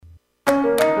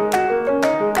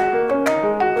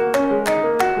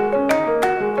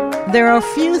There are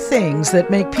few things that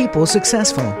make people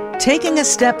successful. Taking a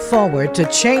step forward to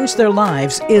change their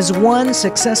lives is one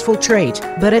successful trait,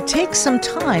 but it takes some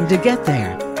time to get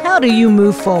there. How do you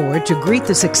move forward to greet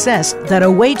the success that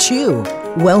awaits you?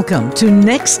 Welcome to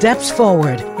Next Steps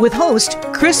Forward with host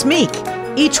Chris Meek.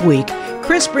 Each week,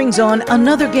 Chris brings on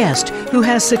another guest who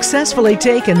has successfully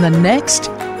taken the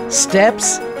next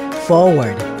steps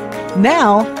forward.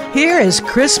 Now, here is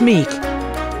Chris Meek.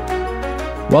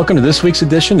 Welcome to this week's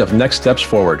edition of Next Steps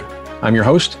Forward. I'm your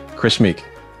host, Chris Meek.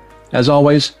 As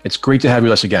always, it's great to have you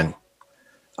with us again.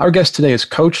 Our guest today is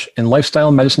coach and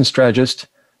lifestyle medicine strategist,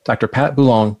 Dr. Pat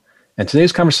Boulogne, and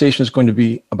today's conversation is going to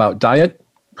be about diet,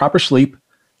 proper sleep,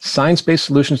 science-based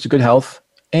solutions to good health,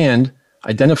 and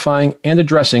identifying and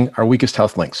addressing our weakest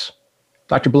health links.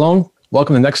 Dr. Boulogne,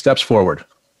 welcome to Next Steps Forward.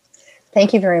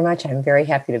 Thank you very much. I'm very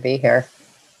happy to be here.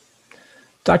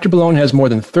 Dr. Boulogne has more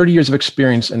than 30 years of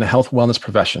experience in the health wellness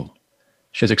profession.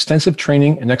 She has extensive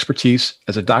training and expertise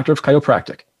as a doctor of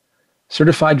chiropractic,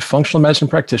 certified functional medicine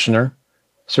practitioner,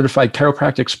 certified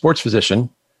chiropractic sports physician,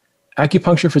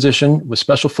 acupuncture physician with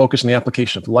special focus on the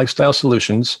application of lifestyle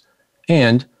solutions,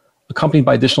 and accompanied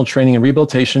by additional training in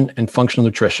rehabilitation and functional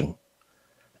nutrition.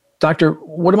 Doctor,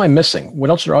 what am I missing? What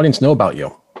else should our audience know about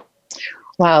you?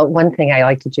 Well, one thing I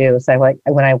like to do is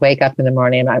when I wake up in the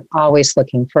morning, I'm always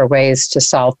looking for ways to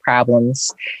solve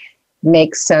problems,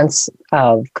 make sense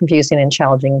of confusing and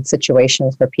challenging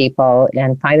situations for people,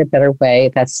 and find a better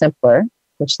way that's simpler,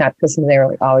 which doesn't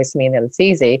necessarily always mean that it's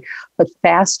easy, but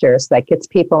faster, so that gets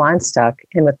people unstuck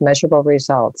and with measurable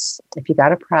results. If you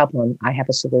got a problem, I have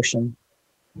a solution.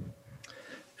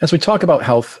 As we talk about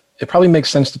health, it probably makes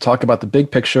sense to talk about the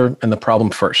big picture and the problem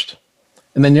first,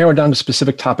 and then narrow down to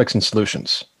specific topics and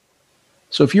solutions.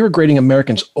 So if you were grading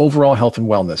Americans' overall health and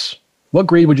wellness, what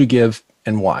grade would you give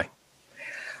and why?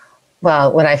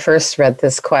 Well, when I first read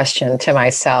this question to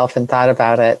myself and thought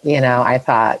about it, I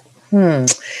thought, an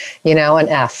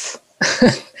F.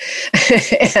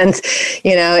 and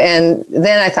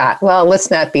then I thought, well,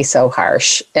 let's not be so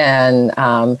harsh.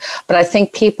 But I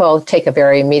think people take a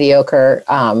very mediocre,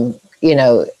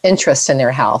 interest in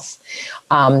their health.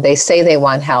 They say they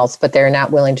want health, but they're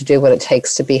not willing to do what it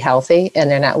takes to be healthy,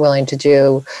 and they're not willing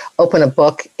to open a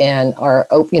book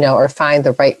or find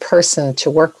the right person to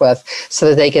work with so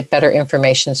that they get better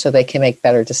information so they can make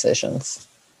better decisions.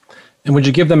 And would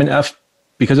you give them an F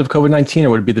because of COVID-19,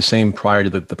 or would it be the same prior to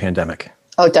the pandemic?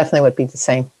 Oh, definitely would be the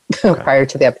same prior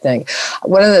to the epidemic.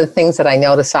 One of the things that I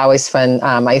noticed always when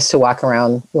I used to walk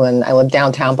around when I lived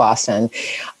downtown Boston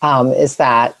is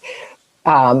that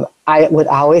I would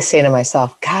always say to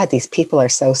myself, God, these people are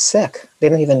so sick. They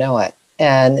don't even know it.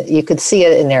 And you could see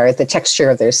it in the texture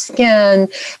of their skin,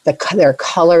 their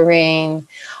coloring,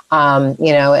 and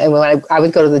when I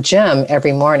would go to the gym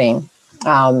every morning,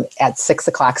 at 6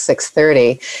 o'clock,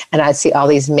 6:30, and I'd see all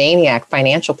these maniac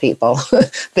financial people.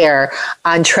 They're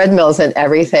on treadmills and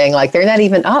everything, like they're not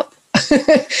even up.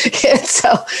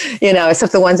 So,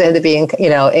 except the ones that had to be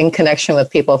in connection with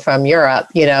people from Europe,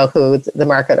 who the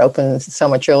market opened so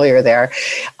much earlier there.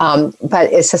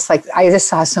 But it's just like, I just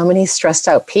saw so many stressed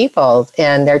out people,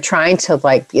 and they're trying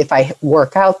to, if I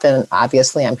work out, then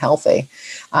obviously I'm healthy.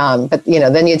 But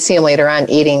then you'd see them later on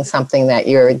eating something that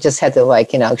you just had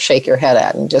to shake your head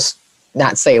at and just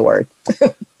not say a word.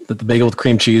 The bagel with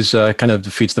cream cheese kind of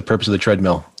defeats the purpose of the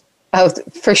treadmill. Oh,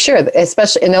 for sure.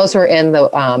 Especially, and those were in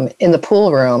the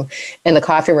pool room, in the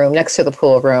coffee room next to the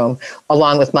pool room,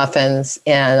 along with muffins.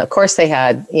 And of course they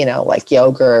had,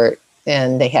 yogurt,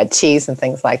 and they had teas and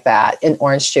things like that, and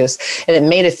orange juice. And it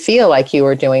made it feel like you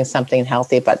were doing something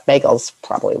healthy, but bagels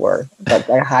probably were. But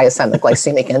the highest on the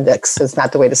glycemic index is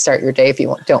not the way to start your day if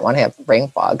you don't want to have brain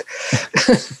fog.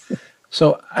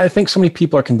 So I think so many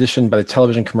people are conditioned by the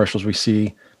television commercials we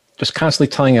see, just constantly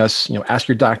telling us, ask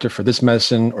your doctor for this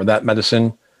medicine or that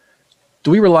medicine. Do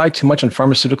we rely too much on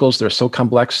pharmaceuticals that are so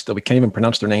complex that we can't even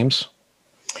pronounce their names?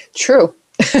 True.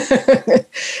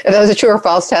 If that was a true or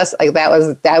false test,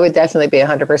 that would definitely be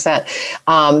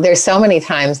 100%. There's so many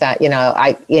times that,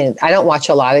 I don't watch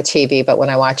a lot of TV, but when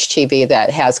I watch TV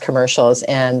that has commercials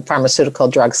and pharmaceutical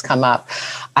drugs come up,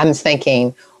 I'm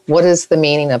thinking, what is the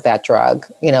meaning of that drug?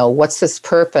 What's its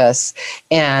purpose?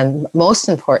 And most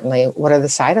importantly, what are the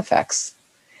side effects?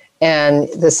 And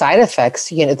the side effects,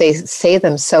 they say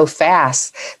them so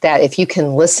fast that if you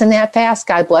can listen that fast,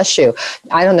 God bless you.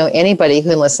 I don't know anybody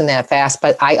who can listen that fast,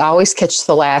 but I always catch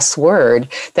the last word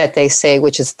that they say,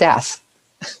 which is death.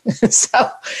 So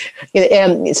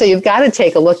you've got to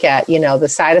take a look at, the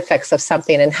side effects of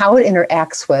something and how it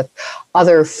interacts with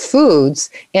other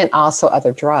foods and also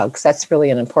other drugs. That's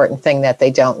really an important thing that they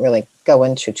don't really go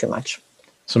into too much.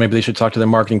 So maybe they should talk to their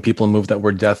marketing people and move that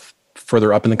word death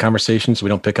further up in the conversation so we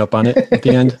don't pick up on it at the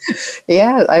end?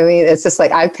 Yeah, I mean, it's just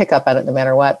like I pick up on it no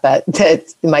matter what, but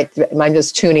I'm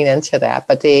just tuning into that.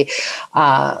 But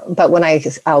when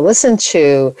I'll listen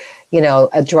to,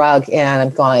 a drug and I'm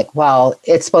going like, well,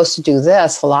 it's supposed to do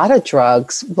this. A lot of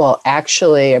drugs will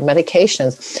actually, or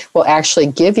medications will actually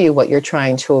give you what you're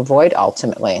trying to avoid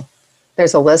ultimately.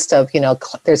 There's a list of,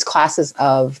 there's classes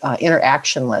of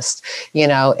interaction lists,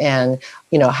 and,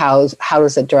 how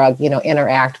does a drug,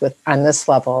 interact with on this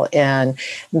level? And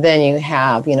then you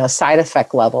have, side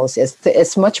effect levels.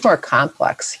 It's much more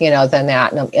complex, than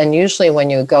that. And usually when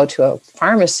you go to a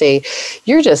pharmacy,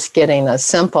 you're just getting a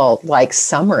simple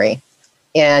summary.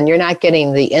 And you're not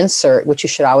getting the insert, which you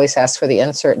should always ask for the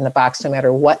insert in the box, no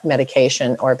matter what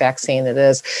medication or vaccine it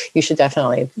is. You should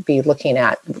definitely be looking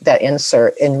at that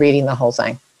insert and reading the whole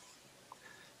thing.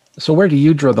 So where do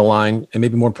you draw the line? And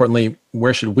maybe more importantly,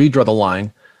 where should we draw the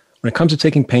line when it comes to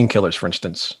taking painkillers, for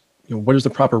instance? What is the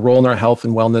proper role in our health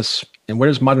and wellness? And where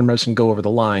does modern medicine go over the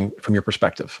line from your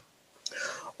perspective?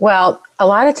 Well, a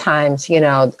lot of times, in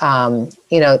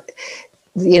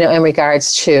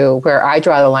regards to where I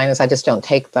draw the line is I just don't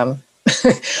take them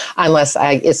unless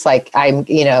I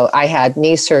had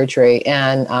knee surgery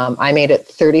and I made it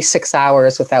 36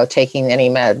 hours without taking any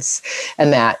meds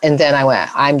and then I went,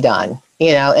 I'm done,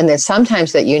 and then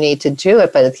sometimes that you need to do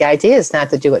it, but the idea is not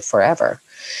to do it forever.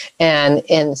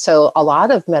 And so a lot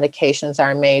of medications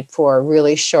are made for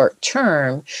really short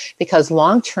term because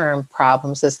long-term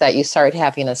problems is that you start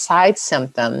having a side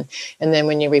symptom. And then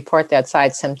when you report that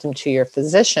side symptom to your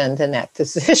physician, then that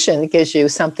physician gives you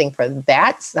something for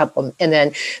that supplement.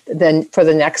 And then for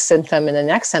the next symptom and the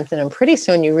next symptom. And pretty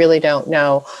soon you really don't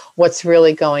know what's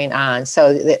really going on. So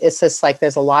it's just like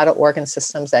there's a lot of organ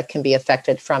systems that can be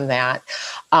affected from that.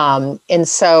 And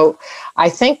so I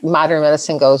think modern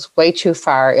medicine goes way too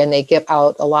far and they give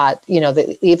out a lot, I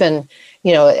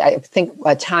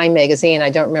think Time magazine, I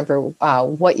don't remember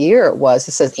what year it was,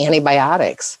 it says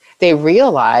antibiotics. They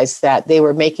realized that they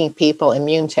were making people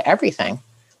immune to everything.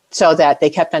 So that they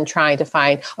kept on trying to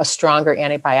find a stronger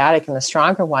antibiotic and a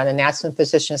stronger one. And that's when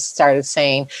physicians started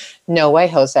saying, no way,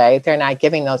 Jose, they're not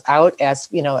giving those out as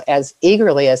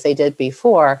eagerly as they did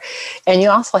before. And you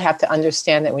also have to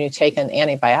understand that when you take an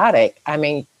antibiotic,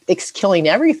 it's killing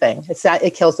everything.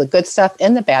 It kills the good stuff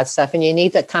and the bad stuff. And you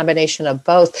need that combination of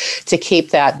both to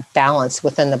keep that balance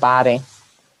within the body.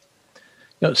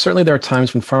 Certainly there are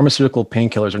times when pharmaceutical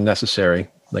painkillers are necessary,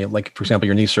 like for example,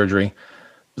 your knee surgery.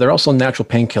 They're also natural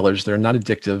painkillers. They're not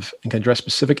addictive and can address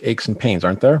specific aches and pains,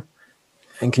 aren't there?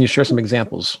 And can you share some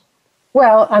examples?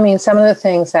 Well, some of the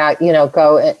things that,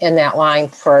 go in that line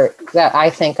that I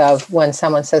think of when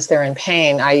someone says they're in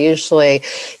pain, I usually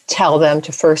tell them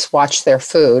to first watch their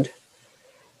food.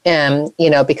 And,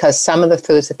 because some of the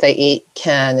foods that they eat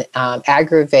can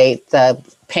aggravate the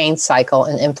pain cycle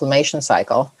and inflammation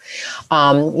cycle.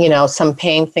 Some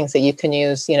pain things that you can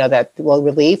use, that will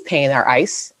relieve pain are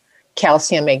ice,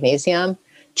 calcium, magnesium,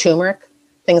 turmeric,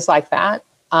 things like that.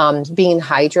 Being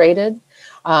hydrated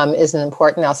is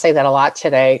important. I'll say that a lot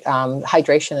today.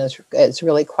 Hydration is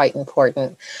really quite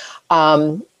important.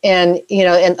 And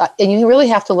you really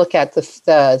have to look at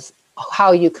the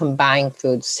how you combine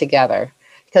foods together.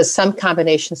 Because some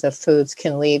combinations of foods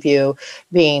can leave you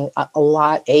being a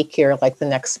lot achier like the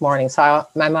next morning. So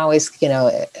I'm always,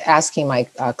 asking my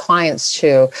clients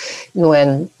to,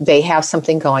 when they have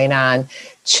something going on,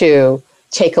 to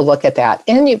take a look at that.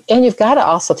 And you've got to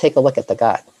also take a look at the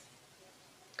gut.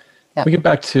 Yeah. We get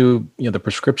back to the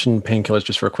prescription painkillers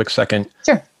just for a quick second.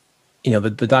 Sure. The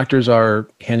doctors are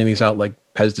handing these out like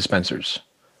Pez dispensers.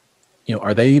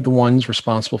 Are they the ones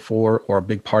responsible for, or a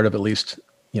big part of at least,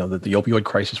 the opioid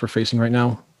crisis we're facing right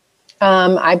now?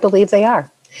 I believe they are.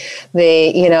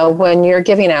 When you're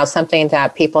giving out something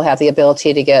that people have the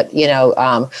ability to get,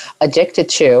 addicted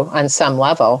to on some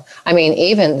level.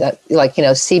 Even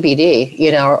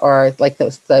CBD, or like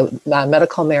the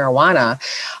medical marijuana,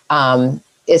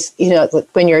 is,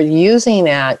 when you're using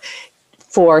that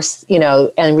for,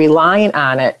 and relying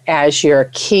on it as your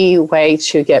key way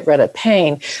to get rid of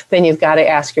pain, then you've got to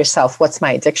ask yourself, what's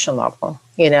my addiction level?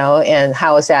 And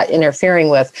how is that interfering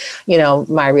with,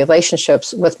 my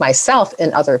relationships with myself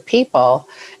and other people?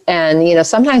 And,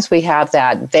 sometimes we have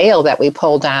that veil that we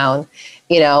pull down,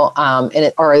 what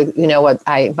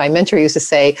my mentor used to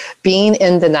say, being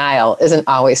in denial isn't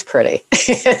always pretty.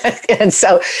 And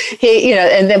so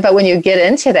but when you get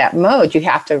into that mode, you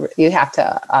have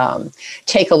to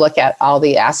take a look at all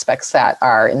the aspects that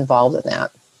are involved in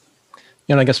that.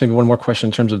 I guess maybe one more question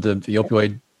in terms of the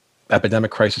opioid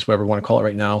epidemic crisis, whatever we want to call it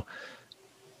right now.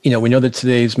 We know that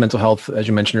today's mental health, as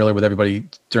you mentioned earlier, with everybody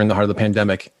during the heart of the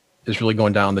pandemic, is really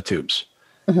going down the tubes.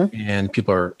 And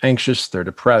people are anxious, they're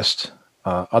depressed,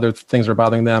 other things are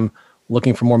bothering them,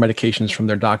 looking for more medications from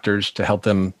their doctors to help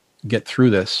them get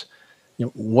through this.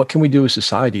 What can we do as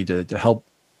society to help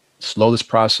slow this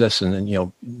process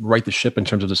and right the ship in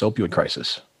terms of this opioid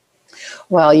crisis?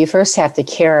 Well, you first have to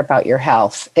care about your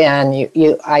health, and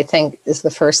you I think is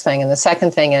the first thing. And the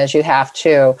second thing is you have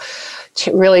to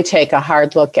really take a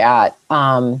hard look at,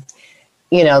 we're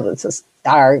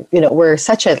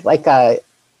such a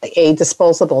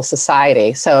disposable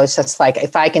society. So it's just like,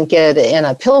 if I can get it in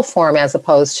a pill form as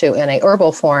opposed to in a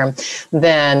herbal form,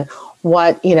 then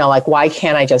why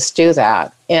can't I just do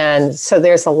that? And so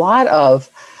there's a lot of,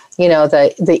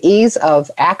 the ease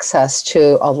of access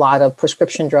to a lot of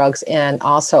prescription drugs and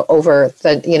also over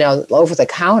the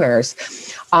counters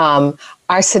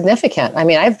are significant. I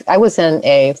mean, I was in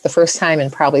the first time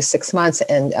in probably 6 months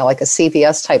in like a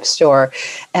CVS type store,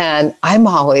 and I'm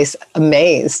always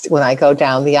amazed when I go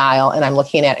down the aisle and I'm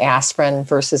looking at aspirin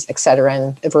versus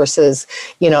Excedrin versus,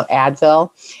 Advil,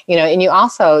 and you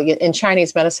also, in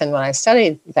Chinese medicine, when I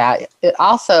studied that,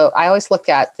 I always look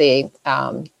at the,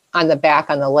 on the back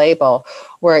on the label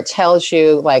where it tells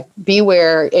you like,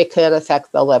 beware, it could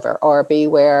affect the liver, or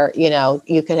beware,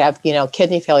 you could have,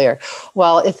 kidney failure.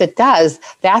 Well, if it does,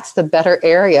 that's the better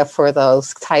area for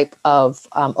those type of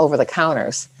over the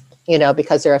counters,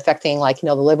 because they're affecting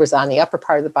the liver's on the upper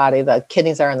part of the body, the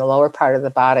kidneys are in the lower part of the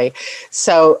body.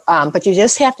 So, but you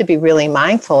just have to be really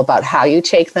mindful about how you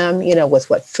take them, with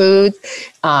what food,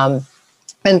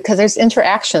 and because there's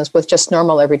interactions with just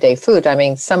normal everyday food. I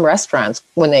mean, some restaurants,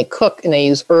 when they cook and they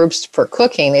use herbs for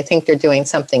cooking, they think they're doing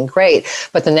something great.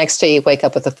 But the next day you wake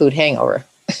up with a food hangover.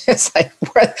 It's like,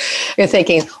 you're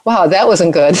thinking, wow, that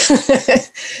wasn't good.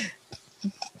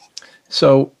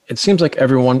 So it seems like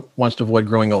everyone wants to avoid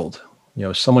growing old.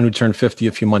 Someone who turned 50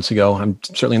 a few months ago, I'm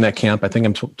certainly in that camp. I think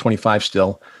I'm 25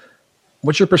 still.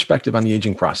 What's your perspective on the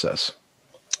aging process?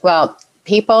 Well,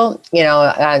 people,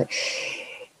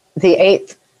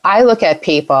 I look at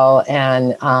people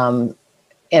and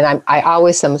I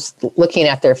always am looking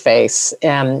at their face,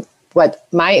 and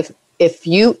if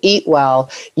you eat well,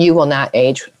 you will not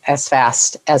age as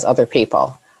fast as other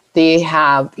people. They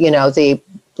have,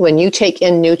 when you take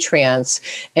in nutrients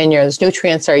and those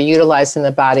nutrients are utilized in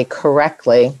the body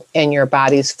correctly and your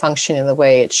body's functioning the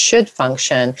way it should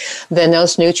function, then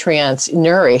those nutrients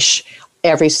nourish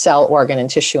every cell, organ, and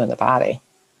tissue in the body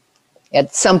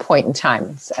at some point in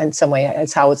time. In some way,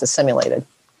 it's how it's assimilated.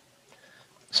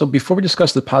 So before we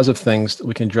discuss the positive things that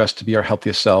we can address to be our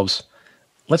healthiest selves,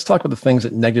 let's talk about the things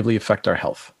that negatively affect our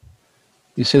health.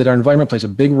 You say that our environment plays a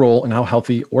big role in how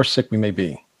healthy or sick we may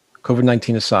be.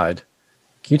 COVID-19 aside,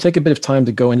 can you take a bit of time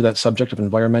to go into that subject of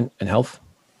environment and health?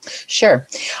 Sure.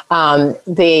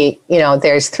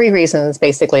 There's 3 reasons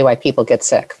basically why people get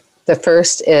sick. The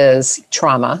first is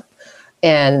trauma.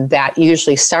 And that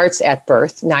usually starts at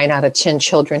birth. 9 out of 10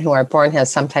 children who are born have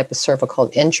some type of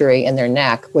cervical injury in their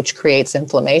neck, which creates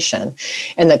inflammation.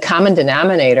 And the common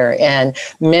denominator in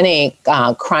many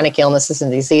chronic illnesses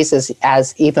and diseases,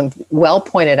 as even well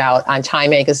pointed out on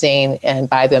Time magazine and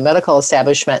by the medical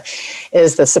establishment,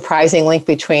 is the surprising link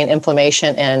between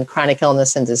inflammation and chronic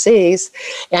illness and disease.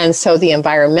 And so the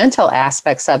environmental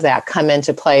aspects of that come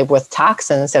into play with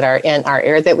toxins that are in our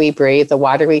air that we breathe, the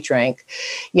water we drink,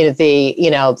 you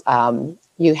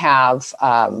have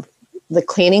the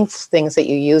cleaning things that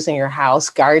you use in your house,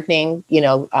 gardening,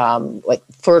 like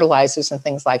fertilizers and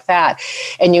things like that.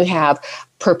 And you have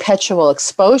perpetual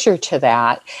exposure to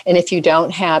that. And if you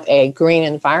don't have a green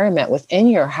environment within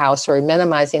your house or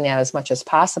minimizing that as much as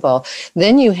possible,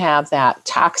 then you have that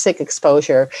toxic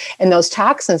exposure. And those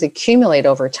toxins accumulate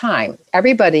over time.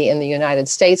 Everybody in the United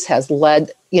States has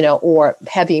lead, or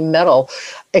heavy metal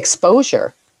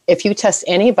exposure. If you test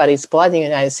anybody's blood in the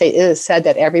United States, it is said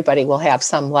that everybody will have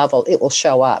some level, it will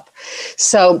show up.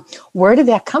 So where did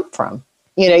that come from?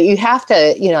 You have to,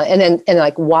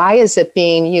 and why is it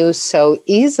being used so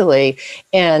easily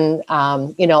in,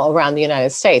 around the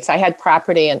United States? I had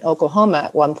property in Oklahoma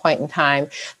at one point in time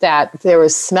that there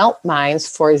was smelt mines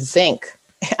for zinc.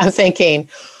 I'm thinking,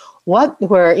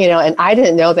 and I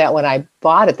didn't know that when I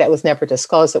bought it. That was never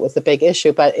disclosed. It was a big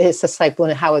issue, but it's just like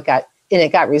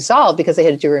it got resolved because they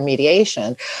had to do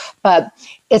remediation. But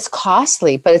it's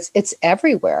costly, but it's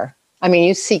everywhere. I mean,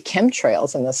 you see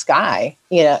chemtrails in the sky,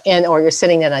 or you're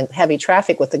sitting in a heavy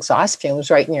traffic with exhaust fumes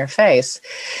right in your face.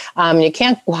 You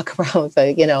can't walk around with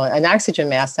an oxygen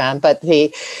mask on, but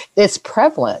it's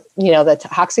prevalent, the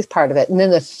toxic part of it. And then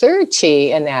the third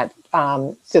T in that,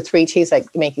 the 3 T's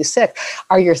that make you sick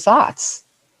are your thoughts.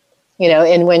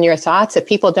 And when your thoughts, if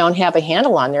people don't have a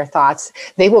handle on their thoughts,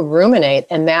 they will ruminate,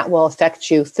 and that will affect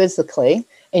you physically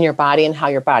in your body and how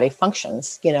your body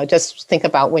functions. Just think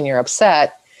about when you're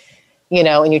upset,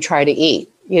 and you try to eat.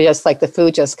 You just like the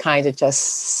food just kind of just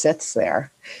sits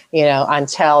there,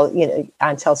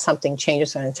 until something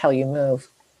changes and until you move.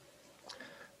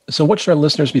 So what should our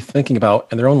listeners be thinking about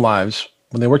in their own lives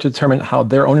when they work to determine how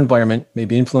their own environment may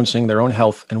be influencing their own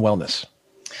health and wellness?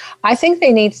 I think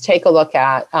they need to take a look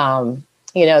at,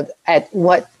 at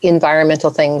what environmental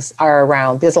things are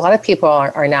around, because a lot of people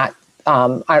are not,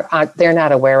 they're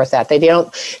not aware of that. They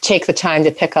don't take the time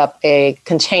to pick up a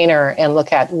container and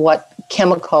look at what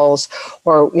chemicals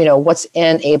or, what's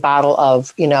in a bottle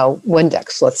of,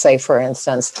 Windex, let's say, for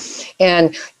instance.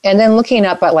 And then looking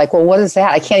up at like, well, what is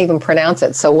that? I can't even pronounce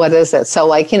it. So what is it? So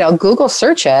Google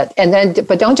search it, and then,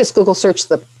 but don't just Google search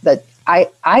the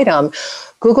item,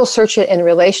 Google search it in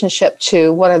relationship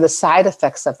to what are the side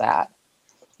effects of that.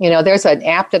 There's an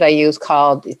app that I use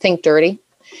called Think Dirty.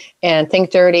 And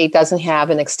Think Dirty doesn't have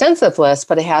an extensive list,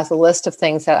 but it has a list of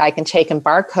things that I can take and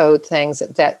barcode things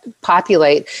that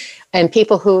populate. And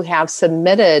people who have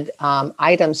submitted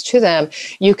items to them,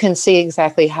 you can see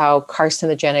exactly how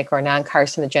carcinogenic or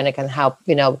non-carcinogenic and how,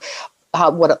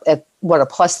 what a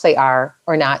plus they are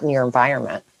or not in your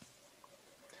environment.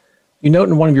 You note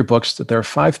in one of your books that there are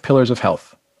 5 pillars of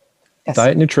health: Yes.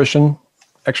 Diet, nutrition,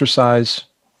 exercise,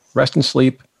 rest and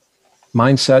sleep,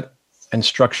 mindset, and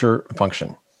structure and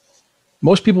function.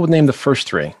 Most people would name the first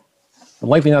 3, but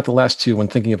likely not the last 2 when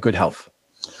thinking of good health.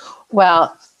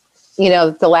 Well,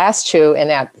 the last 2 in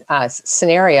that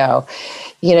scenario,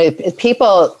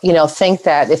 people, think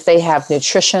that if they have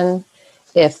nutrition,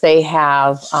 if they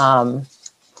have, when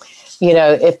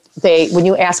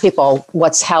you ask people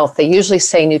what's health, they usually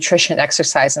say nutrition,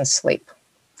 exercise, and sleep.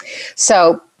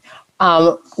 So,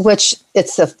 which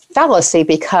it's a fallacy,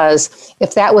 because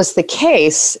if that was the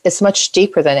case, it's much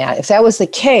deeper than that. If that was the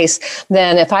case,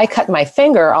 then if I cut my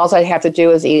finger, all I'd have to do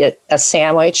is eat a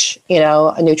sandwich,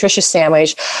 a nutritious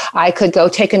sandwich. I could go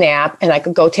take a nap and I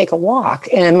could go take a walk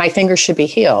and my finger should be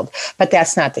healed. But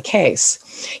that's not the case.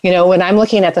 When I'm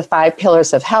looking at the 5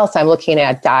 pillars of health, I'm looking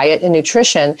at diet and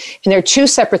nutrition, and they're 2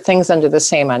 separate things under the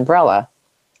same umbrella.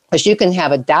 Because you can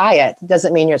have a diet,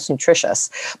 doesn't mean it's nutritious,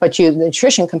 but the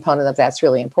nutrition component of that's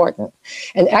really important.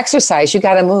 And exercise, you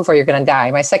got to move or you're going to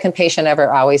die. My second patient ever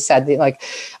always said,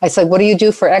 I said, what do you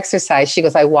do for exercise? She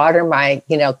goes, I water my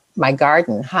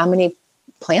garden. How many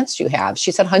plants do you have?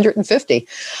 She said 150.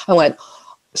 I went,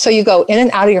 so you go in and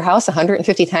out of your house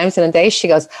 150 times in a day? She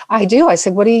goes, I do. I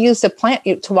said, what do you use to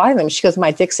water them? She goes,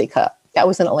 my Dixie cup. That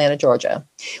was in Atlanta, Georgia,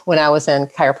 when I was in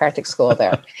chiropractic school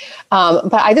there.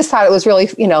 But I just thought it was really,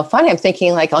 funny. I'm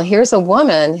thinking here's a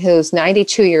woman who's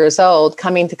 92 years old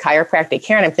coming to chiropractic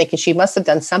care. And I'm thinking she must have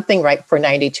done something right for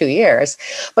 92 years,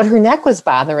 but her neck was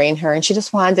bothering her. And she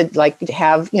just wanted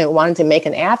to wanted to make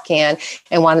an Afghan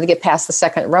and wanted to get past the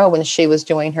second row when she was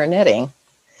doing her knitting,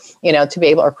 to be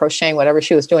able, or crocheting, whatever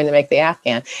she was doing to make the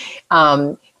Afghan.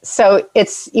 So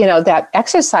it's, that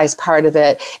exercise part of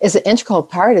it is an integral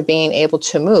part of being able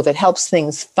to move. It helps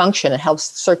things function. It helps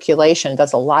circulation. It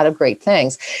does a lot of great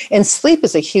things. And sleep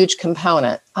is a huge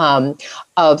component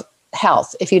of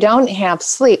health. If you don't have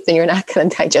sleep, then you're not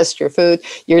going to digest your food.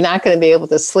 You're not going to be able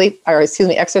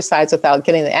to exercise without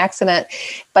getting the accident.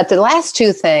 But the last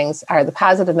 2 things are the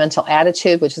positive mental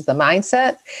attitude, which is the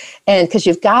mindset. And because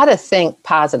you've got to think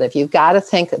positive, you've got to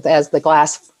think as the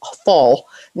glass full,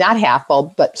 not half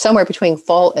full, but somewhere between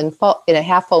full and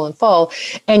half full and full.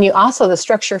 And you also, the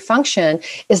structure function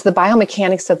is the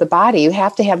biomechanics of the body. You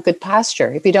have to have good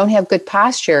posture. If you don't have good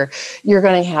posture, you're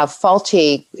going to have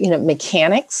faulty,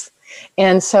 mechanics.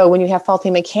 And so when you have faulty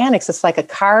mechanics, it's like a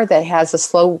car that has a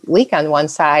slow leak on one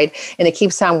side and it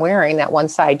keeps on wearing that one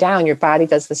side down. Your body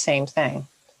does the same thing.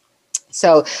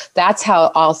 So that's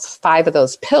how all 5 of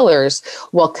those pillars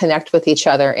will connect with each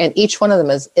other. And each one of them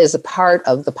is a part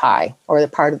of the pie or the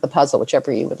part of the puzzle, whichever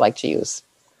you would like to use.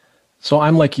 So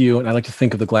I'm like you, and I like to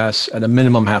think of the glass at a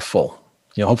minimum half full.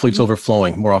 Hopefully it's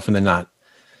overflowing more often than not.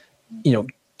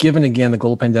 Given again the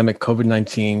global pandemic,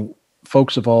 COVID-19,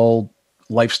 folks of all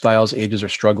lifestyles, ages are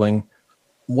struggling.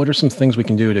 What are some things we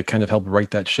can do to kind of help right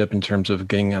that ship in terms of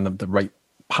getting on the right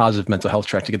positive mental health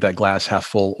track to get that glass half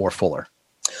full or fuller?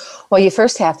 Well, you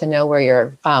first have to know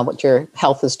where what your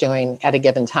health is doing at a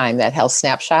given time, that health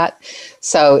snapshot.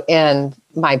 So in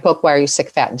my book, Why Are You Sick,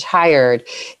 Fat, and Tired?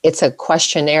 It's a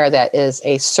questionnaire that is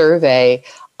a survey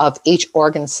of each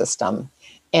organ system.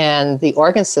 and the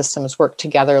organ systems work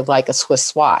together like a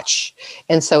Swiss watch.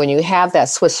 And so when you have that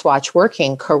Swiss watch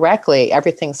working correctly,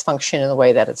 everything's functioning in the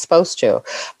way that it's supposed to.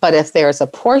 But if there's a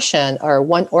portion or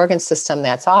one organ system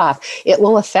that's off, it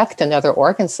will affect another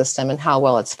organ system and how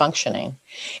well it's functioning.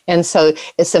 And so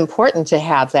it's important to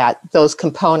have those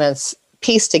components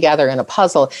pieced together in a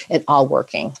puzzle and all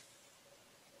working.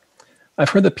 I've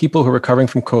heard that people who are recovering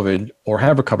from COVID or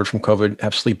have recovered from COVID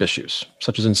have sleep issues,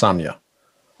 such as insomnia.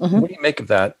 Mm-hmm. What do you make of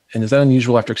that? And is that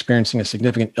unusual after experiencing a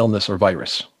significant illness or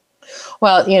virus?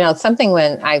 Well, something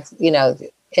when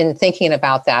in thinking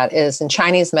about that is in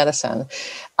Chinese medicine,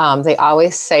 they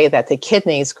always say that the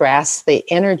kidneys grasp the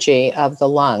energy of the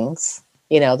lungs.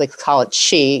 They call it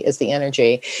qi is the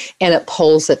energy, and it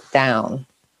pulls it down.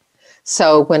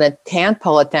 So when it can't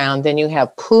pull it down, then you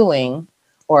have pooling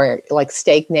or like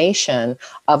stagnation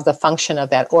of the function of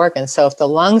that organ. So if the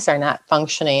lungs are not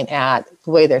functioning at the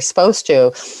way they're supposed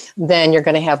to, then you're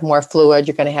going to have more fluid,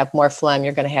 you're going to have more phlegm,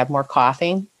 you're going to have more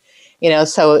coughing.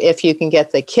 So if you can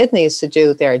get the kidneys to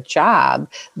do their job,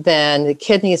 then the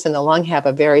kidneys and the lung have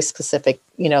a very specific,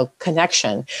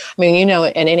 connection. I mean,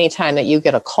 and any time that you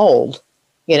get a cold,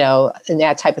 and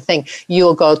that type of thing,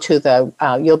 you'll go to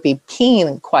you'll be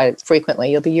peeing quite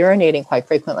frequently. You'll be urinating quite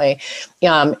frequently.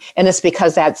 And it's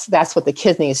because that's what the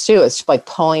kidneys do. It's like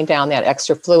pulling down that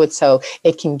extra fluid so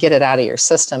it can get it out of your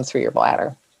system through your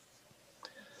bladder.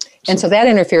 And so that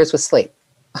interferes with sleep.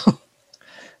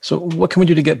 So what can we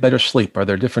do to get better sleep? Are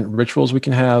there different rituals we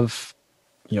can have,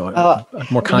 a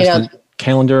more constant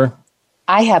calendar?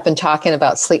 I have been talking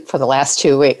about sleep for the last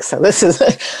 2 weeks. So this is,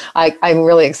 I'm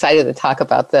really excited to talk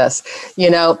about this.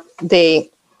 Sleep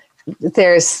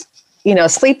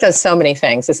does so many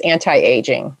things. It's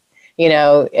anti-aging,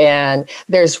 and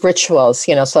there's rituals,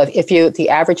 so if the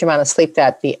average amount of sleep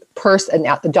that an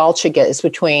adult should get is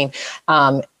between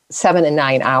 7 and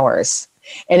 9 hours.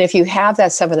 And if you have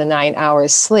that 7 to 9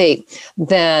 hours sleep,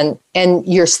 and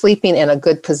you're sleeping in a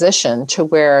good position to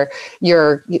where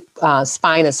your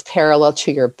spine is parallel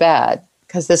to your bed,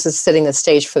 because this is setting the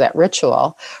stage for that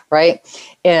ritual, right?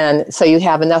 And so you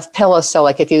have enough pillows. So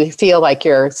like if you feel like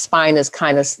your spine is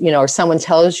kind of, or someone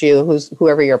tells you,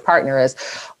 whoever your partner is,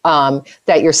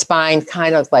 that your spine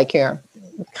kind of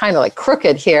like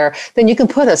crooked here, then you can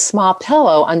put a small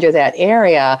pillow under that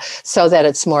area so that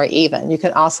it's more even. You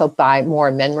can also buy more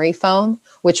memory foam,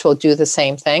 which will do the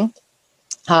same thing.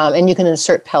 And you can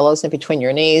insert pillows in between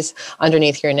your knees,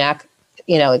 underneath your neck,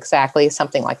 exactly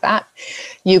something like that.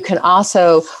 You can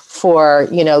also, for,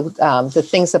 the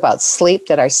things about sleep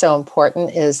that are so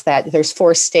important is that there's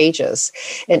 4 stages.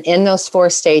 And in those 4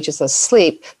 stages of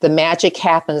sleep, the magic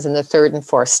happens in the 3rd and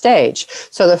 4th stage.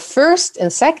 So the 1st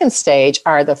and 2nd stage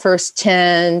are the first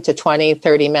 10 to 20,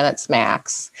 30 minutes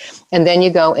max. And then you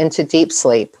go into deep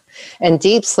sleep. And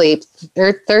deep sleep,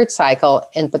 third cycle,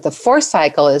 but the 4th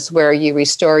cycle is where you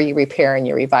restore, you repair, and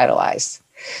you revitalize.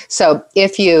 So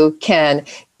if you can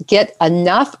get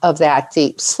enough of that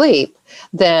deep sleep,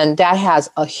 then that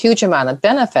has a huge amount of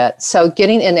benefit. So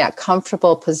getting in that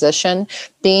comfortable position,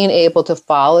 being able to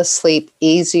fall asleep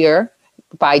easier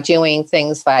by doing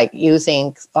things like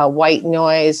using white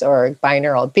noise or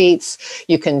binaural beats.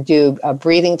 You can do a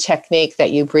breathing technique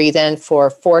that you breathe in for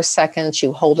 4 seconds,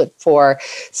 you hold it for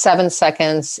 7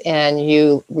 seconds, and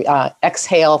you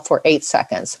exhale for 8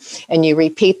 seconds. And you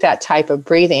repeat that type of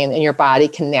breathing, and your body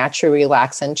can naturally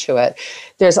relax into it.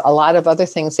 There's a lot of other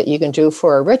things that you can do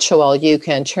for a ritual. You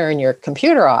can turn your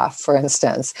computer off, for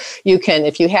instance. You can,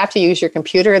 if you have to use your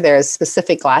computer, there's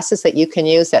specific glasses that you can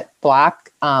use that block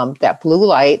that blue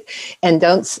light and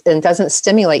doesn't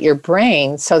stimulate your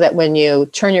brain, so that when you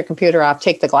turn your computer off,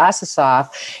 take the glasses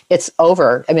off, it's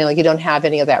over. I mean, like, you don't have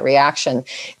any of that reaction.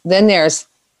 Then there's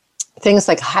things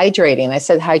like hydrating. I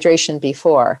said hydration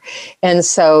before. And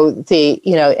so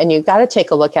and you've got to take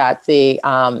a look at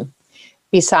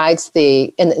besides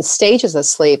in the stages of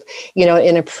sleep,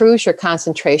 it improves your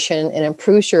concentration and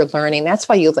improves your learning. That's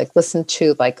why you listen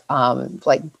to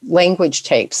language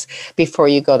tapes before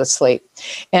you go to sleep.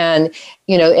 And,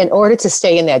 in order to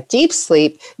stay in that deep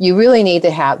sleep, you really need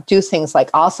to do things like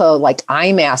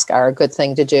eye mask are a good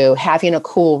thing to do, having a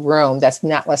cool room that's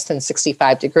not less than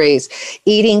 65 degrees,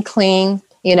 eating clean,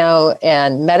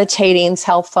 and meditating is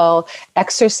helpful,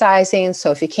 exercising.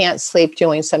 So if you can't sleep,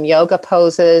 doing some yoga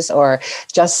poses or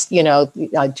just,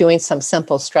 doing some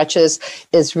simple stretches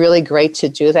is really great to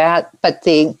do that. But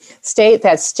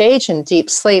that stage in deep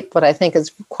sleep, what I think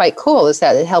is quite cool is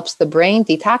that it helps the brain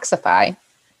detoxify.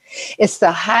 It's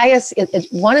the highest,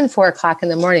 1 and 4 o'clock in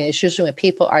the morning is usually when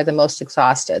people are the most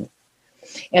exhausted.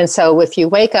 And so if you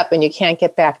wake up and you can't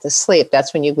get back to sleep,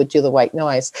 that's when you would do the white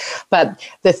noise. But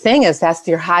the thing is, that's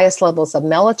your highest levels of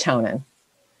melatonin.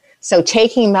 So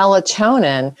taking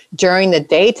melatonin during the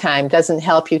daytime doesn't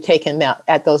help you take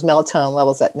at those melatonin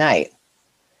levels at night.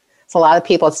 So a lot of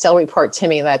people still report to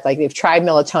me that like they've tried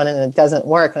melatonin and it doesn't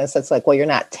work. And it's like, well, you're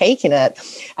not taking it.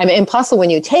 I mean, and plus when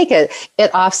you take it, it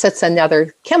offsets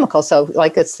another chemical. So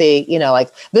like it's the,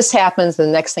 like this happens, the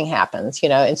next thing happens,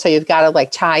 and so you've got to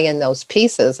like tie in those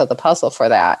pieces of the puzzle for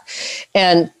that.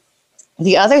 And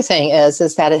the other thing is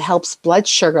that it helps blood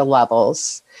sugar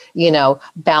levels,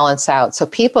 balance out. So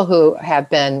people who have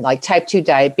been like type 2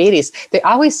 diabetes, they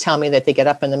always tell me that they get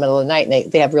up in the middle of the night and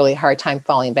they have really hard time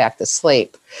falling back to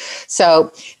sleep.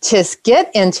 So to get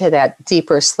into that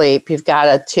deeper sleep, you've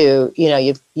got to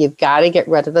you've got to get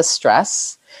rid of the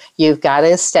stress. You've got to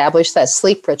establish that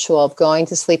sleep ritual of going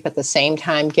to sleep at the same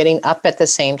time, getting up at the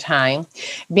same time,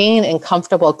 being in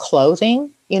comfortable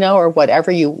clothing, or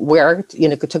whatever you wear,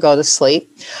 to go to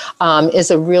sleep,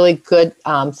 is a really good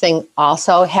thing.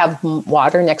 Also, have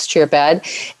water next to your bed.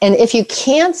 And if you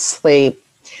can't sleep,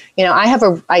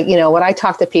 what I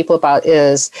talk to people about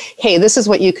is, hey, this is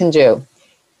what you can do.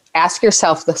 Ask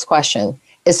yourself this question.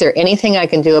 Is there anything I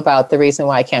can do about the reason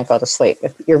why I can't go to sleep?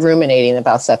 If you're ruminating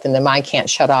about stuff and the mind can't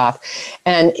shut off.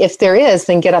 And if there is,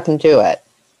 then get up and do it.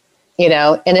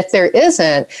 And if there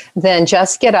isn't, then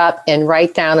just get up and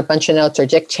write down a bunch of notes or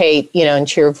dictate,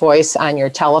 into your voice on your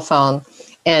telephone,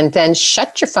 and then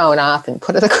shut your phone off and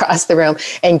put it across the room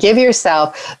and give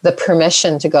yourself the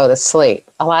permission to go to sleep.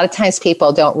 A lot of times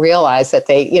people don't realize that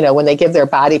they, when they give their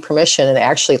body permission, it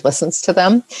actually listens to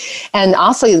them. And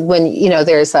also when,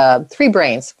 there's 3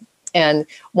 brains. And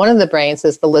one of the brains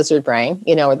is the lizard brain,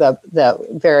 or the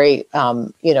very,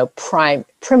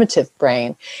 primitive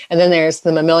brain. And then there's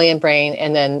the mammalian brain.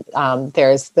 And then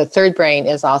there's the third brain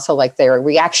is also like they're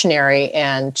reactionary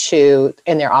and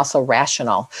they're also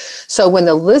rational. So when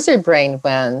the lizard brain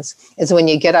wins is when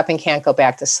you get up and can't go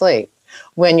back to sleep.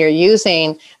 When you're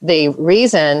using the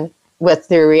reason with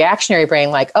the reactionary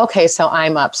brain, like, okay, so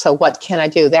I'm up, so what can I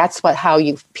do? That's how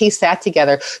you piece that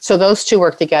together. So those two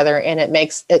work together and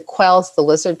it quells the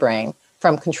lizard brain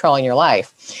from controlling your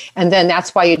life. And then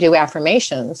that's why you do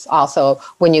affirmations also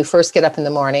when you first get up in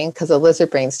the morning, because the lizard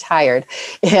brain's tired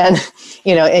and,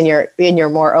 and you're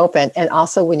more open. And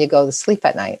also when you go to sleep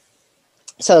at night.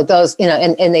 So those,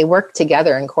 and they work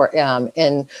together in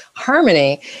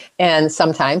harmony and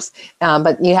sometimes,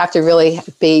 but you have to really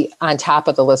be on top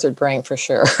of the lizard brain for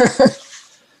sure.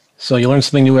 So you learn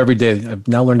something new every day. I've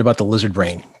now learned about the lizard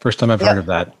brain. First time I've heard of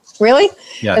that. Really?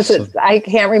 Yes. I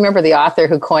can't remember the author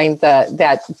who coined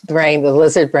that brain, the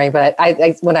lizard brain, but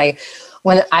when I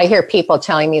hear people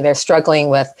telling me they're struggling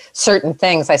with certain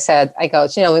things, I go,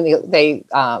 they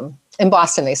in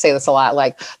Boston, they say this a lot,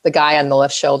 like the guy on the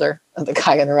left shoulder, the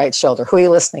guy on the right shoulder. Who are you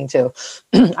listening to?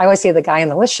 I always say the guy on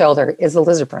the left shoulder is the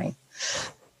lizard brain.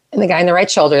 And the guy on the right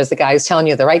shoulder is the guy who's telling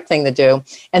you the right thing to do.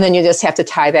 And then you just have to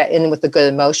tie that in with the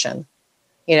good emotion.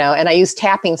 And I use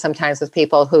tapping sometimes with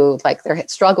people who they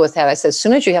struggle with that. I said, as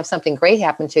soon as you have something great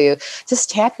happen to you,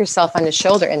 just tap yourself on the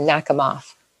shoulder and knock them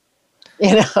off.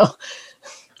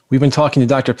 We've been talking to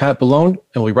Dr. Pat Bellone,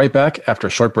 and we'll be right back after a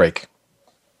short break.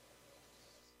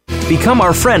 Become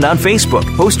our friend on Facebook.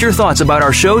 Post your thoughts about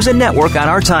our shows and network on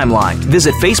our timeline.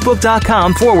 Visit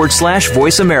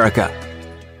Facebook.com/Voice America.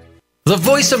 The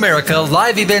Voice America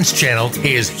Live Events channel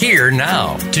is here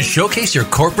now to showcase your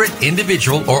corporate,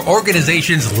 individual, or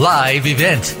organization's live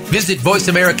event. Visit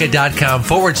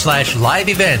voiceamerica.com/live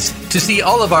events to see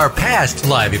all of our past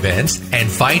live events and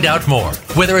find out more.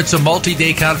 Whether it's a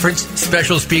multi-day conference,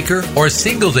 special speaker, or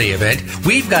single-day event,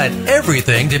 we've got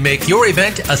everything to make your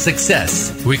event a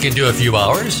success. We can do a few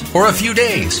hours or a few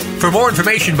days. For more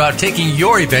information about taking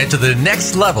your event to the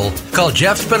next level, call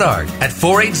Jeff Spinard at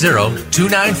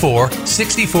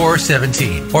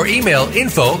 480-294-6417 or email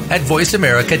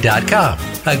info@voiceamerica.com.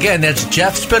 Again, that's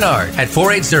Jeff Spinard at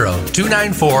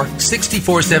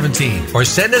 480-294-6417 or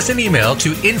send us an email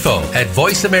to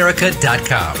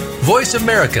info@voiceamerica.com. Voice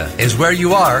America is where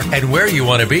you are and where you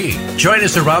want to be. Join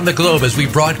us around the globe as we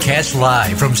broadcast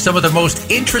live from some of the most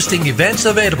interesting events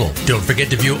available. Don't forget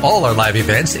to view all our live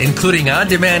events, including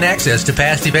on-demand access to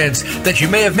past events that you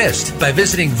may have missed by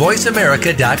visiting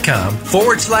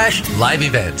voiceamerica.com/live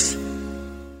events.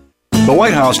 The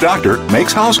White House doctor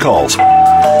makes house calls.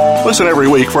 Listen every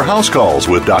week for House Calls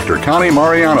with Dr. Connie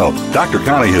Mariano. Dr.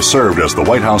 Connie has served as the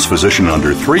White House physician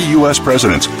under 3 U.S.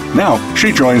 presidents. Now,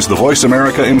 she joins the Voice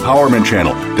America Empowerment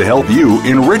Channel to help you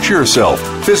enrich yourself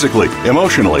physically,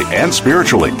 emotionally, and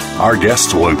spiritually. Our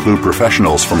guests will include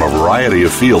professionals from a variety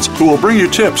of fields who will bring you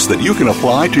tips that you can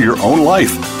apply to your own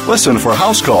life. Listen for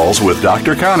House Calls with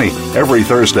Dr. Connie every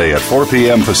Thursday at 4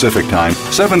 p.m. Pacific Time,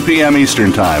 7 p.m.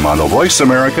 Eastern Time on the Voice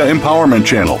America Empowerment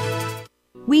Channel.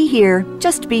 We hear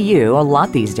just be you a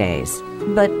lot these days.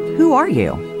 But who are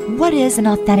you? What is an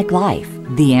authentic life?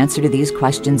 The answer to these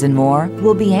questions and more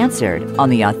will be answered on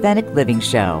The Authentic Living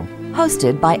Show,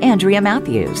 hosted by Andrea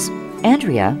Matthews.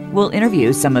 Andrea will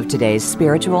interview some of today's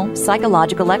spiritual,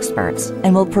 psychological experts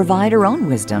and will provide her own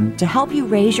wisdom to help you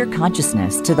raise your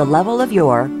consciousness to the level of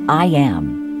your I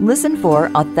Am. Listen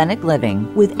for Authentic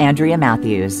Living with Andrea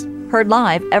Matthews. Heard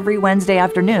live every Wednesday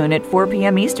afternoon at 4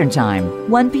 p.m. Eastern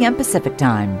Time, 1 p.m. Pacific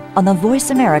Time on the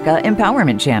Voice America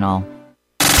Empowerment Channel.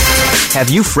 Have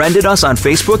you friended us on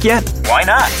Facebook yet? Why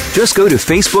not? Just go to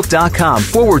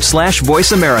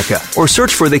facebook.com/Voice America or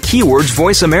search for the keywords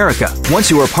Voice America. Once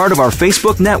you are part of our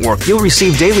Facebook network, you'll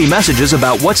receive daily messages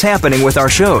about what's happening with our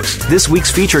shows, this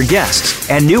week's featured guests,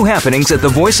 and new happenings at the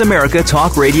Voice America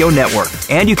Talk Radio Network.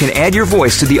 And you can add your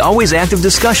voice to the always active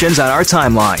discussions on our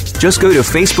timeline. Just go to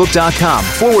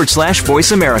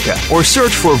facebook.com/Voice America or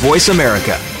search for Voice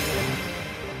America.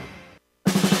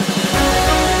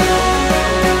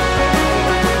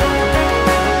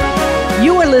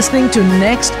 You are listening to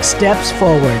Next Steps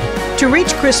Forward. To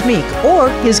reach Chris Meek or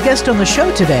his guest on the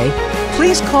show today,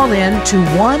 please call in to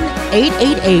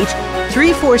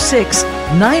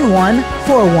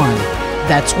 1-888-346-9141.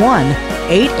 That's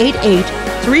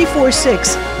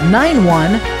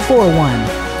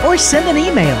 1-888-346-9141. Or send an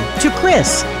email to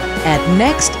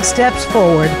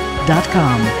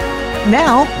chris@nextstepsforward.com.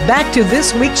 Now, back to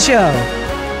this week's show.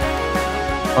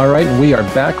 All right, we are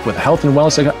back with health and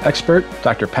wellness expert,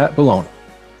 Dr. Pat Boulogne.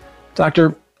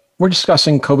 Doctor, we're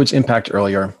discussing COVID's impact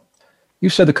earlier. You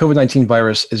said the COVID-19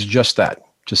 virus is just that,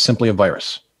 just simply a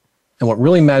virus. And what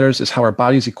really matters is how our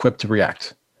body is equipped to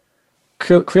react.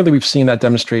 Clearly, we've seen that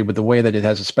demonstrated with the way that it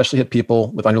has especially hit people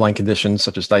with underlying conditions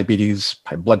such as diabetes,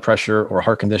 high blood pressure, or a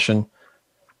heart condition.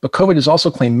 But COVID has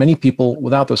also claimed many people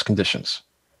without those conditions.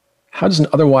 How does an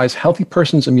otherwise healthy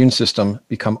person's immune system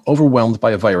become overwhelmed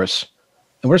by a virus?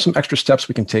 And what are some extra steps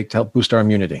we can take to help boost our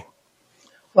immunity?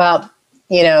 Well,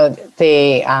 you know,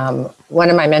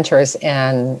 one of my mentors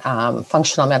in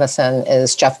functional medicine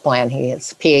is Jeff Bland. He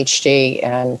is a PhD,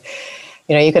 and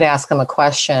you know, you could ask him a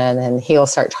question and he'll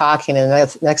start talking, and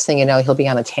the next thing you know, he'll be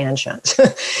on a tangent.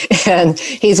 And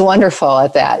he's wonderful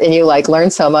at that. And you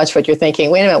learn so much, but you're thinking,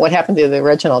 wait a minute, what happened to the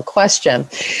original question?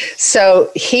 So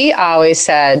he always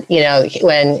said, you know,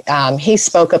 when he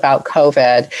spoke about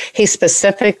COVID, he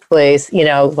specifically,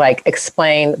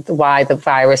 explained why the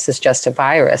virus is just a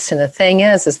virus. And the thing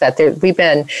is that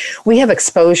we have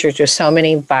exposure to so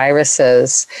many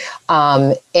viruses,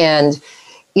 and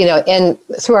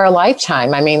through our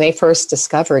lifetime, I mean, they first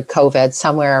discovered COVID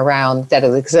somewhere around that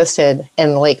it existed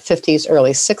in the late 50s,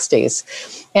 early 60s.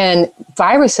 And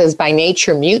viruses by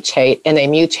nature mutate, and they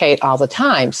mutate all the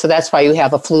time. So that's why you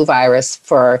have a flu virus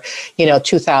for,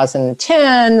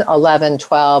 2010, 11,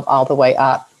 12, all the way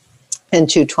up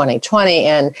into 2020,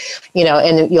 and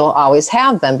you'll always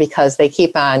have them because they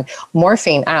keep on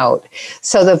morphing out.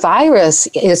 So the virus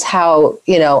is how,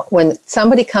 when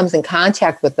somebody comes in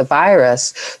contact with the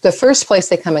virus, the first place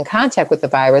they come in contact with the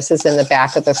virus is in the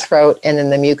back of the throat and in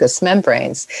the mucous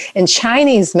membranes. In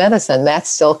Chinese medicine, that's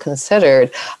still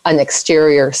considered an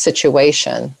exterior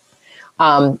situation.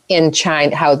 In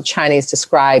China, how the Chinese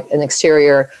describe an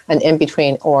exterior, an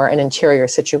in-between, or an interior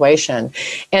situation.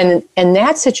 And in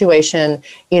that situation,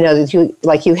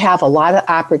 you have a lot of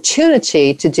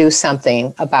opportunity to do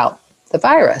something about the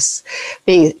virus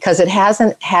because it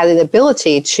hasn't had an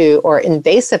ability to, or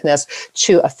invasiveness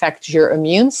to affect your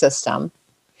immune system.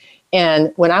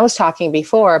 And when I was talking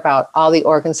before about all the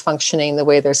organs functioning the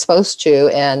way they're supposed to,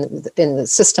 and in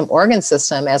the organ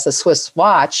system as a Swiss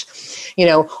watch,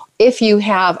 if you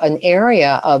have an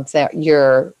area of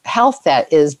your health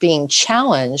that is being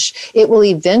challenged, it will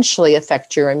eventually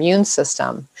affect your immune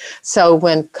system. So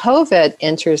when COVID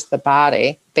enters the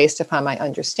body, based upon my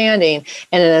understanding,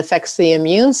 and it affects the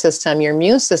immune system, your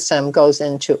immune system goes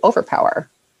into overpower.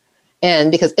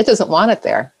 And because it doesn't want it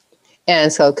there.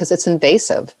 And so, because it's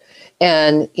invasive.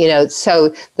 And,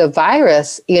 so the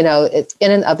virus, it's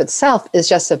in and of itself is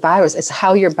just a virus. It's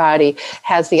how your body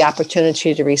has the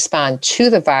opportunity to respond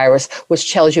to the virus,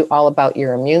 which tells you all about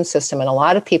your immune system. And a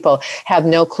lot of people have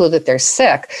no clue that they're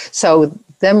sick. So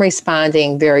them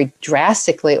responding very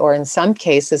drastically, or in some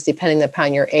cases, depending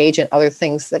upon your age and other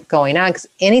things that going on, because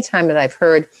anytime that I've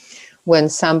heard when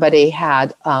somebody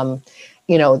had,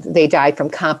 they died from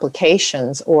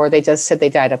complications, or they just said they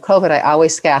died of COVID, I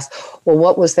always ask, well,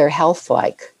 what was their health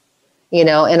like? And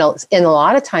a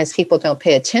lot of times people don't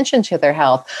pay attention to their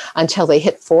health until they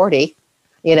hit 40,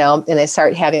 and they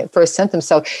start having first symptoms.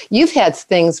 So you've had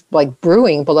things like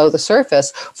brewing below the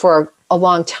surface for a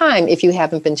long time if you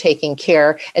haven't been taking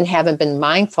care and haven't been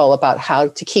mindful about how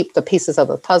to keep the pieces of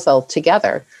the puzzle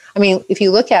together. I mean, if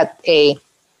you look at a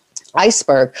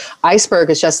iceberg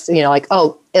is just, like,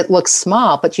 oh, it looks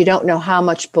small, but you don't know how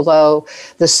much below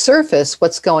the surface,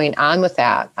 what's going on with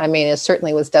that. I mean, it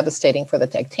certainly was devastating for the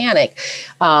Titanic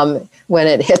when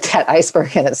it hit that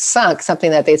iceberg and it sunk,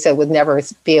 something that they said would never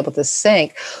be able to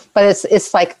sink. But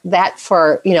it's like that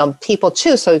for, people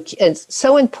too. So it's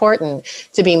so important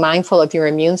to be mindful of your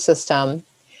immune system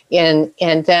and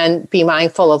then be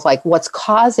mindful of like what's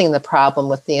causing the problem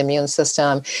with the immune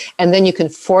system. And then you can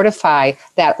fortify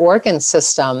that organ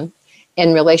system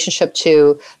in relationship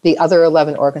to the other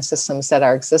 11 organ systems that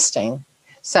are existing.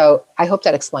 So I hope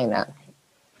that explained that.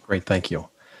 Great, thank you.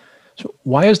 So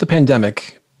why has the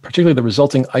pandemic, particularly the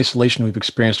resulting isolation we've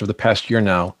experienced over the past year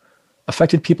now,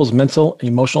 affected people's mental and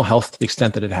emotional health to the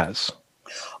extent that it has?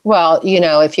 Well,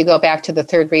 if you go back to the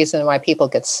third reason why people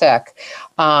get sick,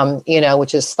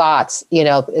 which is thoughts,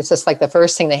 it's just like the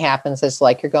first thing that happens is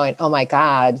like you're going, oh my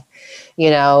God,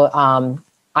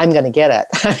 I'm going to get it.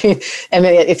 I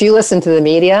mean, if you listen to the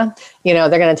media, they're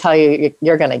going to tell you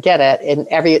you're going to get it, and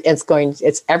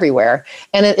it's everywhere,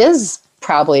 and it is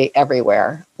probably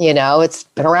everywhere. It's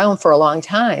been around for a long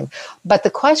time. But the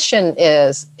question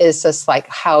is just like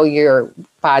how your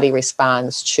body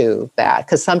responds to that.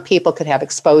 Because some people could have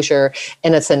exposure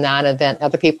and it's a non-event.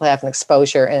 Other people have an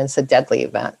exposure and it's a deadly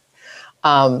event.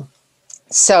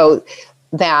 So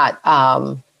that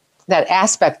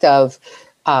aspect of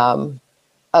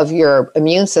your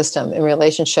immune system in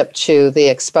relationship to the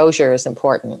exposure is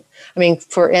important. I mean,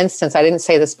 for instance, I didn't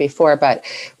say this before, but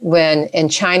when in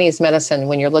Chinese medicine,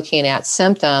 when you're looking at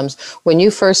symptoms, when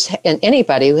you first, and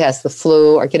anybody who has the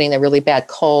flu or getting a really bad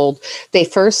cold, they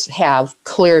first have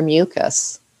clear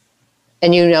mucus.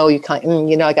 And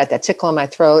I got that tickle in my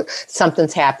throat,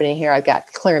 something's happening here, I've got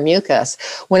clear mucus.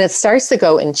 When it starts to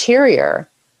go interior,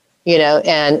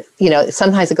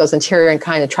 sometimes it goes interior and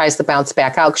kind of tries to bounce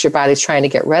back out because your body's trying to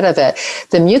get rid of it.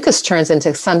 The mucus turns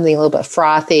into something a little bit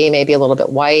frothy, maybe a little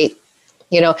bit white.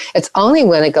 It's only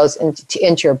when it goes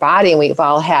into your body, and we've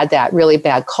all had that really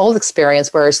bad cold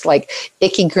experience where it's like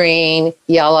icky green,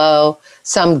 yellow,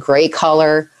 some gray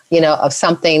color, of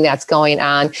something that's going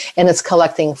on, and it's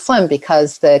collecting phlegm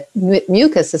because the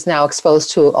mucus is now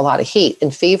exposed to a lot of heat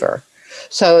and fever.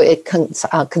 So it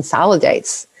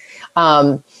consolidates.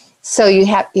 So you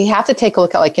have to take a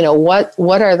look at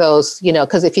what are those,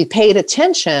 because if you paid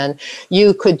attention,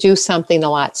 you could do something a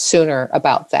lot sooner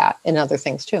about that and other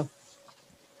things too.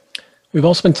 We've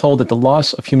also been told that the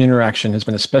loss of human interaction has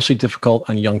been especially difficult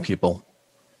on young people.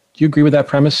 Do you agree with that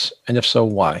premise? And if so,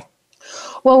 why?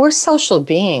 Well, we're social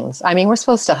beings. I mean, we're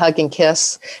supposed to hug and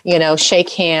kiss, shake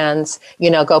hands,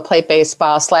 go play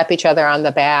baseball, slap each other on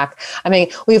the back. I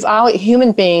mean,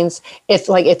 human beings, if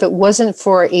it wasn't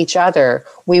for each other,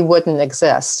 we wouldn't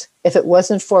exist. If it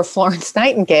wasn't for Florence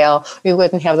Nightingale, we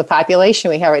wouldn't have the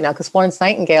population we have right now, because Florence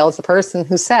Nightingale is the person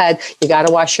who said, you got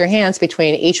to wash your hands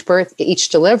between each birth, each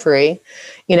delivery,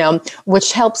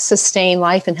 which helps sustain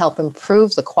life and help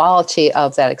improve the quality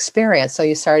of that experience. So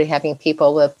you started having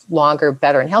people live longer,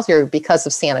 better, and healthier because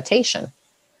of sanitation.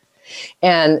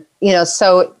 And,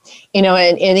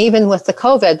 and even with the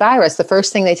COVID virus, the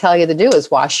first thing they tell you to do is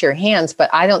wash your hands. But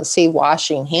I don't see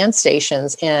washing hand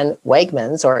stations in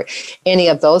Wegmans or any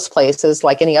of those places,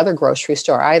 like any other grocery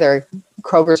store, either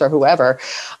Kroger's or whoever,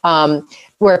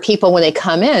 where people, when they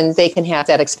come in, they can have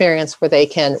that experience where they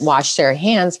can wash their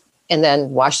hands and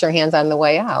then wash their hands on the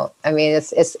way out. I mean,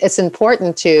 it's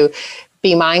important to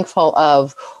be mindful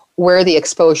of where the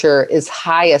exposure is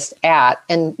highest at,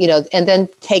 and then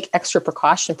take extra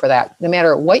precaution for that, no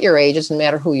matter what your age is, no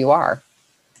matter who you are.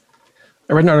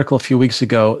 I read an article a few weeks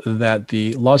ago that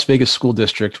the Las Vegas School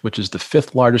District, which is the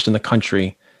 5th largest in the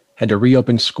country, had to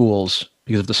reopen schools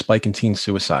because of the spike in teen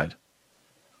suicide.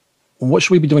 What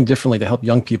should we be doing differently to help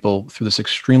young people through this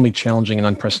extremely challenging and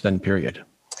unprecedented period?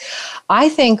 I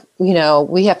think,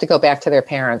 we have to go back to their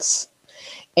parents.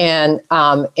 And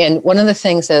one of the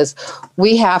things is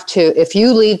we have to, if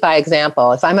you lead by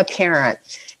example, if I'm a parent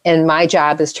and my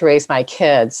job is to raise my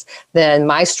kids, then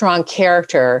my strong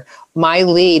character, my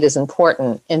lead is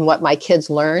important in what my kids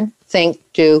learn, think,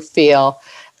 do, feel,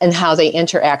 and how they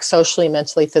interact socially,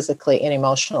 mentally, physically, and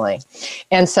emotionally.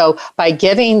 And so by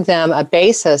giving them a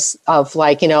basis of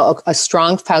a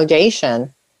strong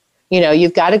foundation,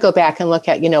 You've got to go back and look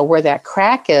at, where that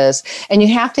crack is. And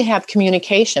you have to have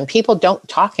communication. People don't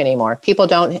talk anymore. People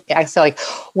don't ask like,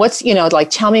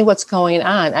 tell me what's going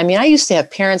on. I mean, I used to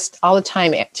have parents all the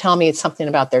time tell me something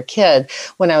about their kid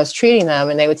when I was treating them.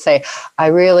 And they would say, I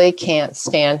really can't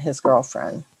stand his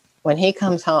girlfriend. When he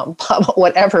comes home,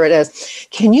 whatever it is,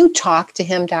 can you talk to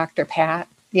him, Dr. Pat?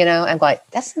 I'm like,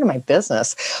 that's none of my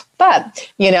business.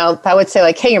 But, I would say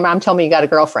like, hey, your mom told me you got a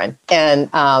girlfriend. And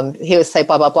he would say,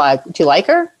 blah, blah, blah. Do you like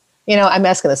her? I'm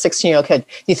asking a 16-year-old kid,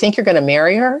 do you think you're going to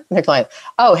marry her? And they're like,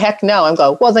 oh, heck no. I'm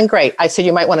going, well, then great. I said,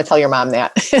 you might want to tell your mom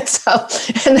that.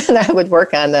 And then I would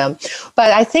work on them.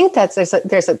 But I think that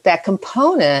there's that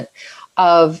component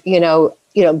of,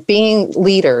 being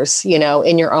leaders,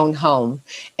 in your own home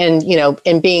and,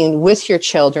 and being with your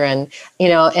children,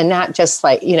 and not just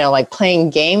like, like playing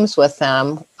games with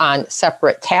them on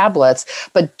separate tablets,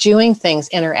 but doing things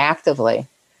interactively,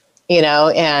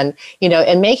 and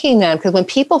making them, because when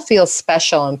people feel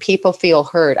special and people feel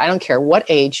heard, I don't care what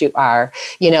age you are,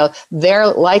 their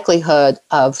likelihood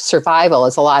of survival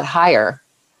is a lot higher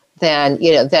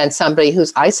than somebody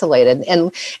who's isolated.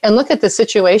 And look at the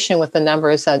situation with the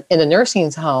numbers in the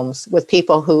nursing homes with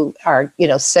people who are,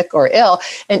 sick or ill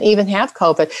and even have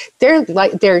COVID.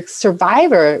 Their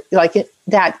survivor, like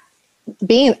that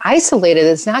being isolated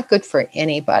is not good for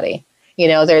anybody.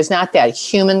 There's not that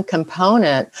human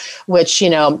component, which,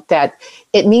 that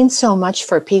it means so much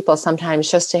for people sometimes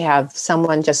just to have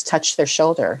someone just touch their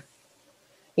shoulder.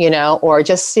 Or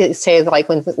just say like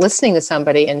when listening to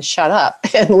somebody and shut up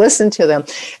and listen to them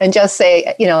and just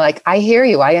say, like, I hear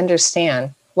you, I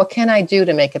understand. What can I do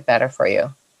to make it better for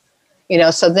you?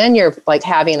 So then you're like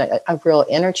having a real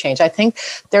interchange. I think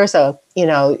there's I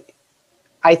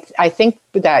think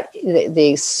that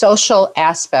the social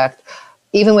aspect,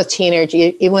 even with teenagers,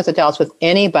 even with adults, with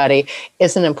anybody,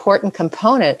 is an important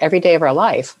component every day of our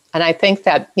life. And I think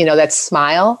that, that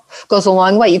smile goes a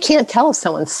long way. You can't tell if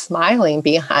someone's smiling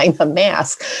behind a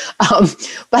mask.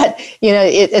 But,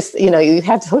 it's, you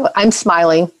have to, I'm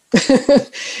smiling,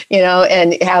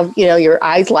 and have, your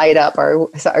eyes light up or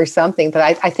something.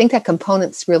 But I think that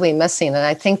component's really missing. And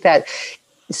I think that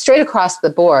straight across the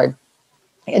board,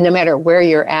 and no matter where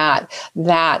you're at,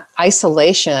 that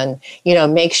isolation,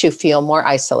 makes you feel more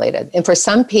isolated. And for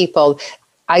some people,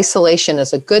 isolation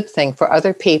is a good thing. For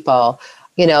other people,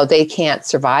 they can't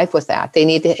survive with that. They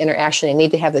need the interaction. They need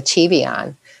to have the TV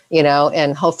on,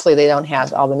 and hopefully they don't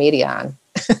have all the media on.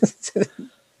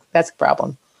 That's a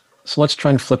problem. So let's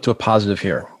try and flip to a positive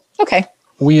here. Okay.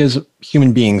 We as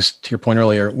human beings, to your point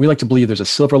earlier, we like to believe there's a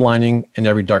silver lining in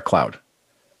every dark cloud,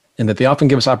 and that they often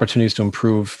give us opportunities to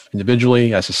improve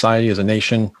individually, as society, as a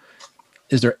nation.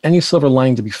 Is there any silver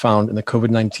lining to be found in the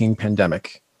COVID-19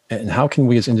 pandemic? And how can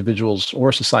we as individuals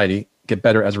or society get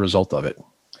better as a result of it?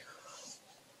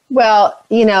 Well,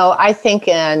 I think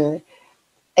in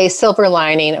a silver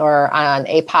lining or on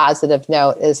a positive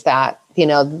note is that,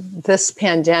 this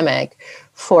pandemic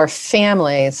for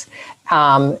families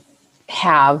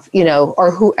have,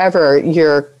 or whoever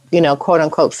your quote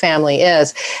unquote family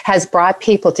is, has brought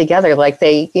people together. Like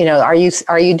they, are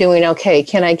you doing okay?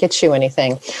 Can I get you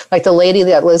anything? Like the lady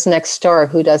that lives next door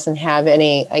who doesn't have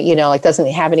any, doesn't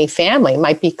have any family,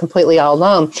 might be completely all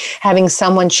alone, having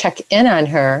someone check in on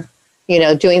her,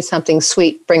 doing something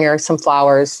sweet, bring her some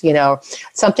flowers,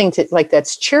 something to like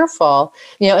that's cheerful,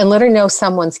 and let her know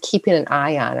someone's keeping an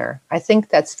eye on her. I think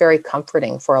that's very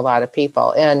comforting for a lot of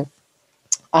people. And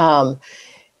also,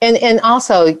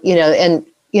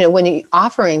 when you're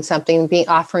offering something,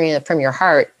 offering it from your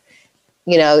heart,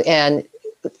 and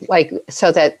like,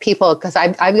 so that people, because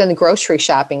I've done grocery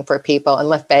shopping for people and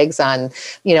left bags on,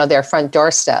 their front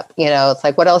doorstep, it's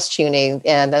like, what else do you need?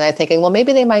 And then I'm thinking, well,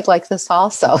 maybe they might like this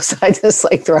also. So I just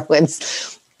like throw in,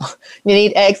 you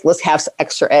need eggs, let's have some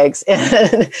extra eggs,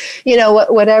 and,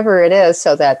 whatever it is,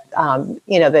 so that,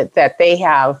 that they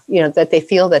have, that they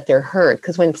feel that they're heard.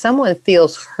 Because when someone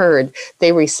feels heard,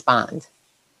 they respond.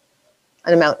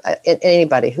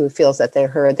 Anybody who feels that they're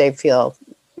heard, they feel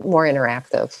more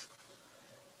interactive.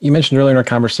 You mentioned earlier in our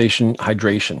conversation,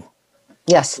 hydration.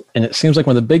 Yes. And it seems like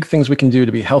one of the big things we can do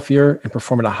to be healthier and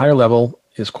perform at a higher level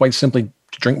is quite simply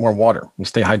to drink more water and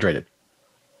stay hydrated.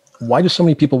 Why do so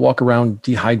many people walk around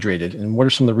dehydrated? And what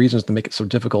are some of the reasons to make it so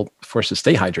difficult for us to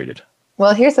stay hydrated?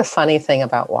 Well, here's the funny thing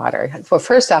about water. Well,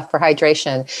 first off, for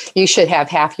hydration, you should have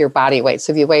half your body weight.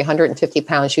 So if you weigh 150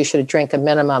 pounds, you should drink a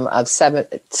minimum of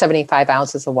 75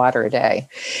 ounces of water a day.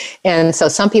 And so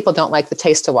some people don't like the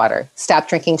taste of water. Stop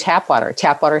drinking tap water.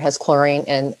 Tap water has chlorine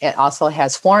and it also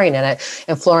has fluorine in it.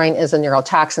 And fluorine is a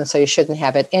neurotoxin, so you shouldn't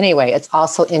have it anyway. It's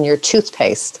also in your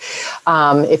toothpaste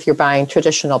if you're buying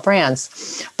traditional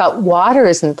brands. But water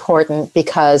is important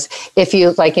because if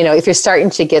you if you're starting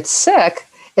to get sick,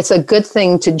 it's a good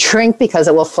thing to drink because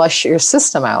it will flush your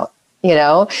system out,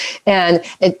 and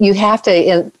you have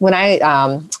to, when I,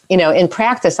 in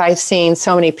practice, I've seen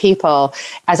so many people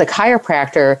as a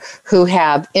chiropractor who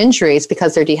have injuries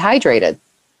because they're dehydrated.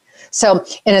 So,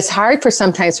 and it's hard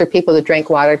sometimes for people to drink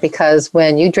water because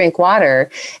when you drink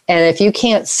water and if you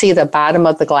can't see the bottom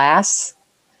of the glass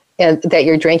that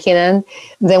you're drinking in,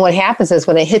 then what happens is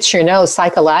when it hits your nose,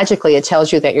 psychologically, it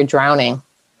tells you that you're drowning.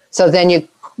 So then you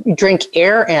drink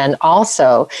air in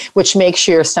also, which makes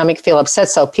your stomach feel upset.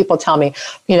 So people tell me,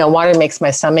 water makes my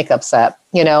stomach upset,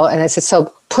 and I said,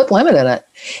 so put lemon in it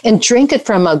and drink it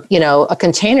from a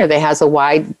container that has a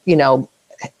wide,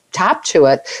 top to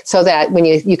it so that when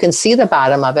you can see the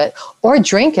bottom of it, or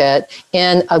drink it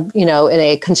in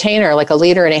a container, like a 1.5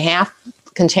 liter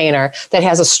container that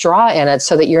has a straw in it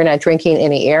so that you're not drinking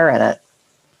any air in it.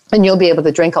 And you'll be able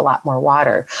to drink a lot more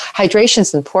water. Hydration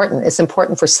is important. It's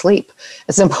important for sleep.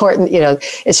 It's important,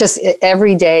 it's just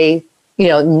everyday,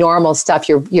 normal stuff.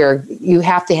 You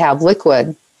have to have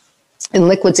liquids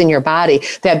in your body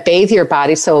that bathe your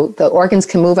body so the organs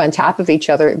can move on top of each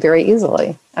other very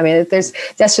easily. I mean,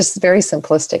 that's just a very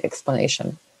simplistic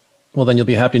explanation. Well, then you'll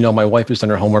be happy to know my wife has done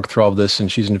her homework through all of this, and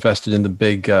she's invested in the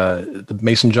big the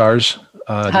mason jars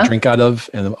to drink out of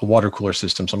and a water cooler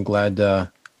system. So I'm glad we're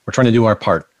trying to do our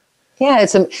part. Yeah,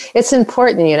 it's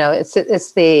important,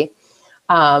 it's the,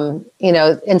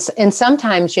 and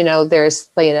sometimes, there's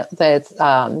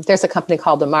a company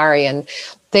called Amari, and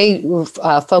they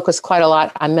focus quite a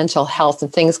lot on mental health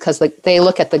and things because they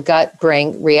look at the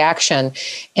gut-brain reaction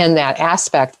in that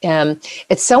aspect. And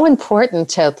it's so important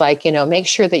to make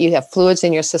sure that you have fluids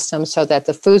in your system so that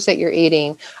the foods that you're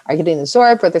eating are getting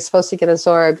absorbed where they're supposed to get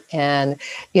absorbed, and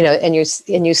and you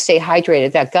stay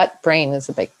hydrated. That gut-brain is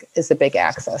a big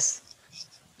axis.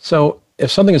 So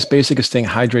if something as basic as staying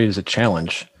hydrated is a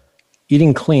challenge,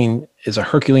 eating clean is a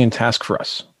Herculean task for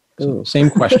us. So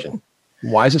same question.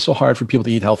 Why is it so hard for people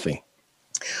to eat healthy?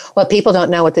 Well, people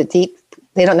don't know what to eat.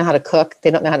 They don't know how to cook.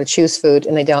 They don't know how to choose food,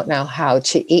 and they don't know how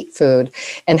to eat food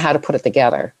and how to put it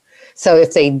together. So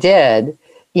if they did,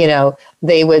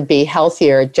 they would be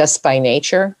healthier just by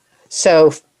nature.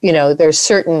 So, there's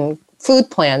certain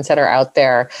food plans that are out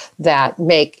there that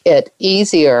make it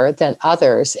easier than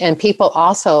others. And people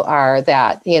also are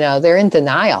that, they're in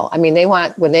denial. I mean,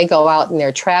 when they go out and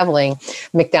they're traveling,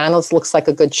 McDonald's looks like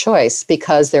a good choice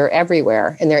because they're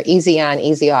everywhere and they're easy on,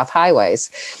 easy off highways.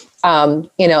 And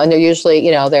they're usually,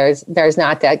 there's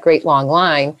not that great long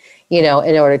line, in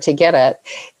order to get it.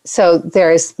 So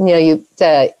there's,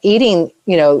 the eating,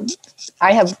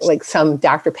 I have some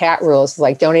Dr. Pat rules,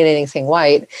 don't eat anything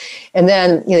white. And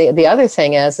then the other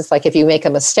thing is if you make a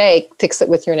mistake, fix it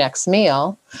with your next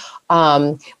meal.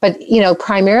 But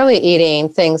primarily eating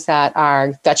things that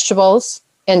are vegetables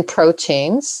and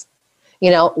proteins,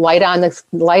 light on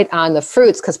the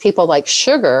fruits because people like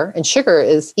sugar, and sugar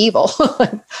is evil.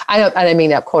 I don't mean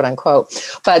that quote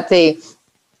unquote, but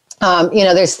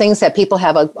there's things that people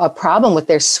have a problem with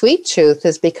their sweet tooth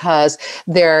is because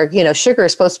sugar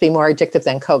is supposed to be more addictive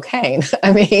than cocaine.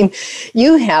 I mean,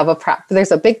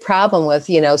 there's a big problem with,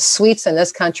 sweets in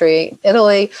this country,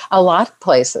 Italy, a lot of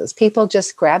places. People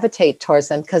just gravitate towards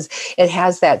them because it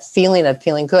has that feeling of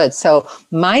feeling good. So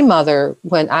my mother,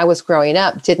 when I was growing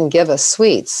up, didn't give us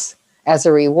sweets as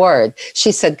a reward.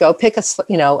 She said, go pick a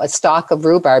stalk of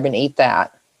rhubarb and eat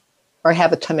that, or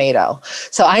have a tomato.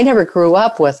 So I never grew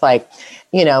up with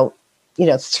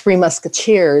Three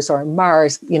Musketeers or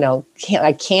Mars,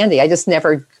 like candy. I just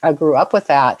never grew up with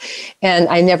that. And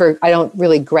I don't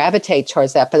really gravitate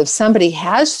towards that. But if somebody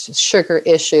has sugar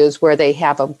issues where they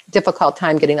have a difficult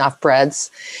time getting off breads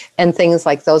and things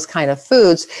like those kind of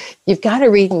foods, you've got to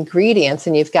read ingredients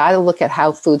and you've got to look at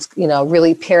how foods,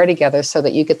 really pair together so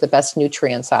that you get the best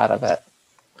nutrients out of it.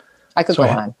 I could go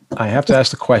on. I have to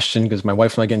ask the question because my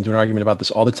wife and I get into an argument about this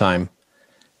all the time.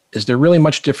 Is there really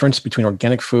much difference between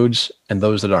organic foods and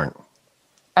those that aren't?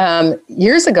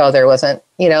 Years ago, there wasn't.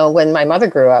 When my mother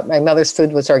grew up, my mother's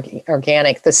food was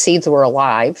organic. The seeds were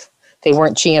alive. They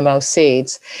weren't GMO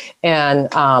seeds. And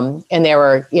they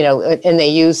were, and they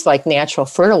used natural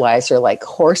fertilizer, like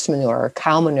horse manure or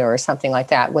cow manure or something like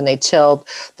that when they tilled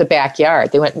the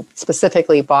backyard. They went and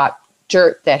specifically bought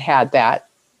dirt that had that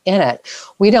in it.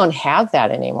 We don't have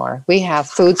that anymore. We have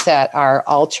foods that are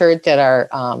altered, that are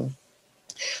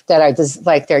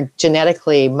like they're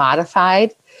genetically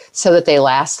modified so that they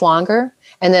last longer.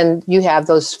 And then you have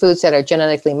those foods that are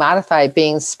genetically modified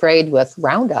being sprayed with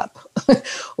Roundup,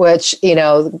 which,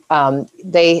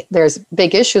 there's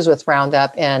big issues with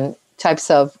Roundup and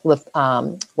types of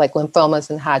like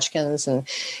lymphomas and Hodgkin's and,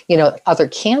 other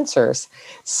cancers.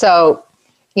 So,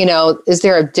 is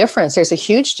there a difference? There's a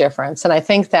huge difference. And I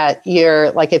think that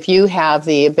if you have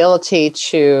the ability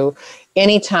to,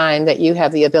 anytime that you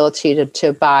have the ability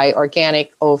to buy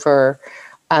organic over,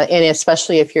 and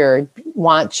especially if you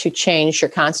want to change your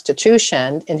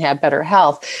constitution and have better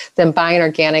health, then buying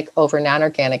organic over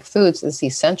non-organic foods is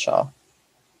essential.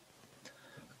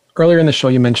 Earlier in the show,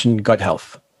 you mentioned gut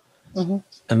health. Mm-hmm.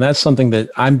 And that's something that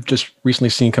I'm just recently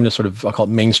seeing come to sort of, I'll call it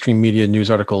mainstream media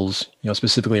news articles,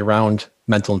 specifically around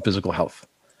mental and physical health.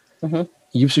 Mm-hmm.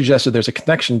 You've suggested there's a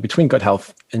connection between gut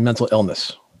health and mental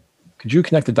illness. Could you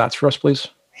connect the dots for us, please?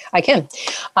 I can.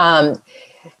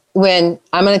 When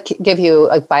I'm going to give you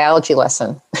a biology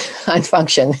lesson on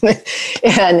function,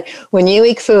 and when you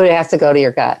eat food, it has to go to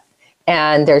your gut.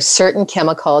 And there's certain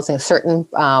chemicals and certain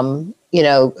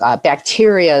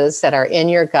bacteria that are in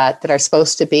your gut that are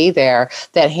supposed to be there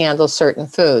that handle certain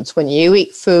foods. When you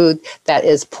eat food that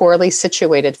is poorly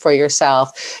situated for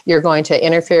yourself, you're going to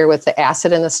interfere with the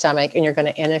acid in the stomach and you're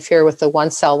going to interfere with the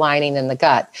one cell lining in the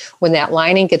gut. When that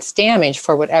lining gets damaged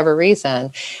for whatever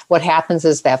reason, what happens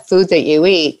is that food that you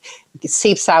eat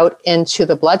seeps out into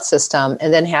the blood system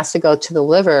and then has to go to the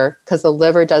liver, because the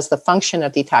liver does the function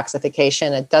of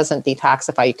detoxification. It doesn't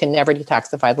detoxify. You can never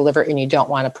detoxify the liver, and you don't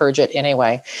want to purge it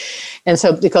anyway. And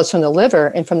so it goes from the liver,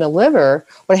 and from the liver,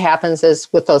 what happens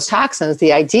is with those toxins,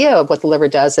 the idea of what the liver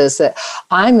does is that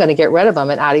I'm going to get rid of them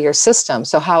and out of your system.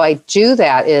 So how I do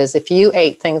that is if you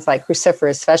ate things like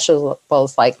cruciferous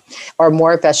vegetables, or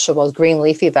more vegetables, green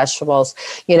leafy vegetables,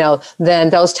 then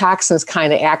those toxins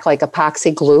kind of act like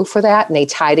epoxy glue for that, and they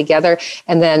tie together.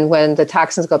 And then when the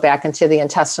toxins go back into the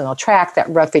intestinal tract, that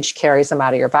roughage carries them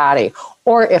out of your body.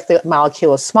 Or if the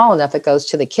molecule is small enough, it goes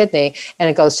to the kidney and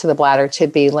it goes to the bladder to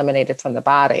be eliminated from the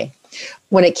body.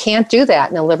 When it can't do that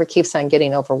and the liver keeps on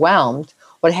getting overwhelmed,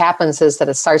 what happens is that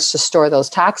it starts to store those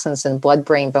toxins in blood,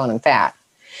 brain, bone, and fat.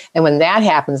 And when that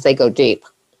happens, they go deep.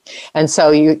 And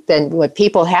so then what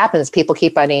happens, people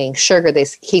keep on eating sugar, they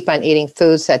keep on eating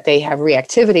foods that they have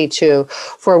reactivity to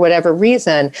for whatever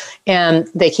reason, and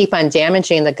they keep on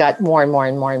damaging the gut more and more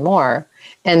and more and more.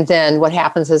 And then what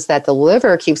happens is that the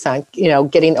liver keeps on,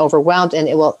 getting overwhelmed, and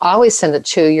it will always send it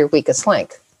to your weakest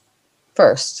link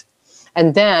first.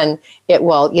 And then it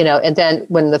will, and then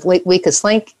when the weakest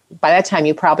link, by that time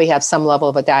you probably have some level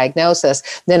of a diagnosis,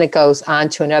 then it goes on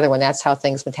to another one. That's how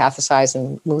things metastasize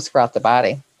and move throughout the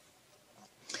body.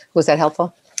 Was that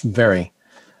helpful? Very.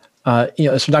 So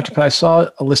Dr. Pat, I saw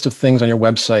a list of things on your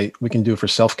website we can do for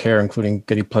self-care, including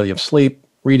getting plenty of sleep,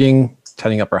 reading,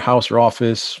 tidying up our house or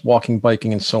office, walking,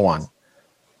 biking, and so on.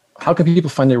 How can people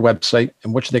find their website,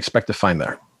 and what should they expect to find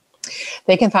there?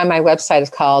 They can find my website. It's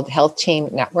called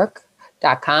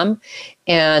healthteamnetwork.com.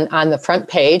 And on the front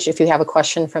page, if you have a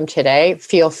question from today,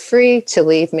 feel free to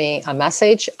leave me a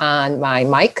message on my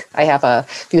mic.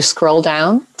 If you scroll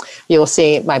down, you will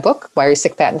see my book, Why Are You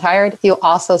Sick, Fat, and Tired? You'll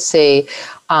also see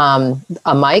a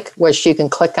mic, which you can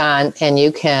click on and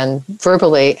you can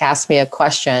verbally ask me a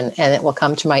question, and it will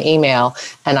come to my email,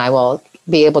 and I will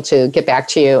be able to get back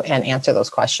to you and answer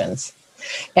those questions.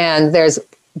 And there's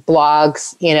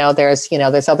blogs,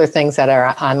 there's other things that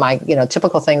are on my,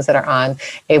 typical things that are on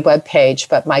a web page.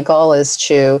 But my goal is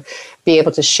to be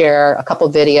able to share a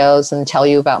couple videos and tell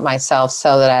you about myself,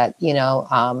 so that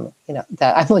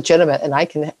that I'm legitimate and I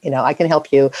can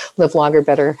help you live longer,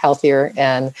 better, healthier,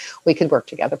 and we could work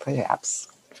together perhaps.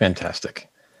 Fantastic.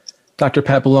 Dr.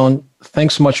 Pat Bellone,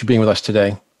 thanks so much for being with us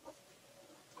today.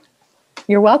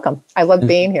 You're welcome. I love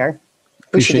being here.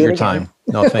 Appreciate your time.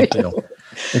 No, thank you.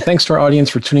 And thanks to our audience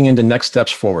for tuning in to Next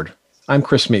Steps Forward. I'm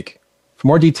Chris Meek. For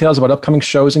more details about upcoming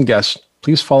shows and guests,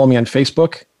 please follow me on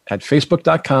Facebook at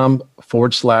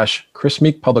facebook.com/Chris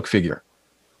Meek Public Figure.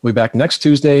 We'll be back next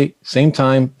Tuesday, same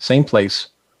time, same place,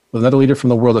 with another leader from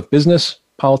the world of business,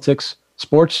 politics,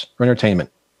 sports, or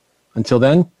entertainment. Until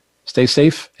then, stay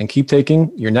safe and keep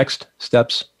taking your next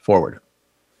steps forward.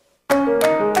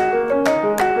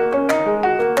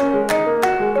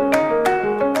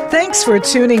 Thanks for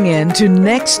tuning in to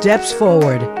Next Steps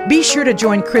Forward. Be sure to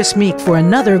join Chris Meek for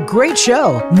another great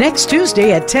show next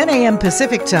Tuesday at 10 a.m.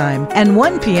 Pacific Time and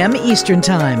 1 p.m. Eastern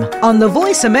Time on the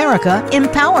Voice America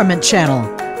Empowerment Channel.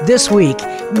 This week,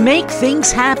 make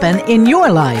things happen in your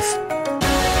life.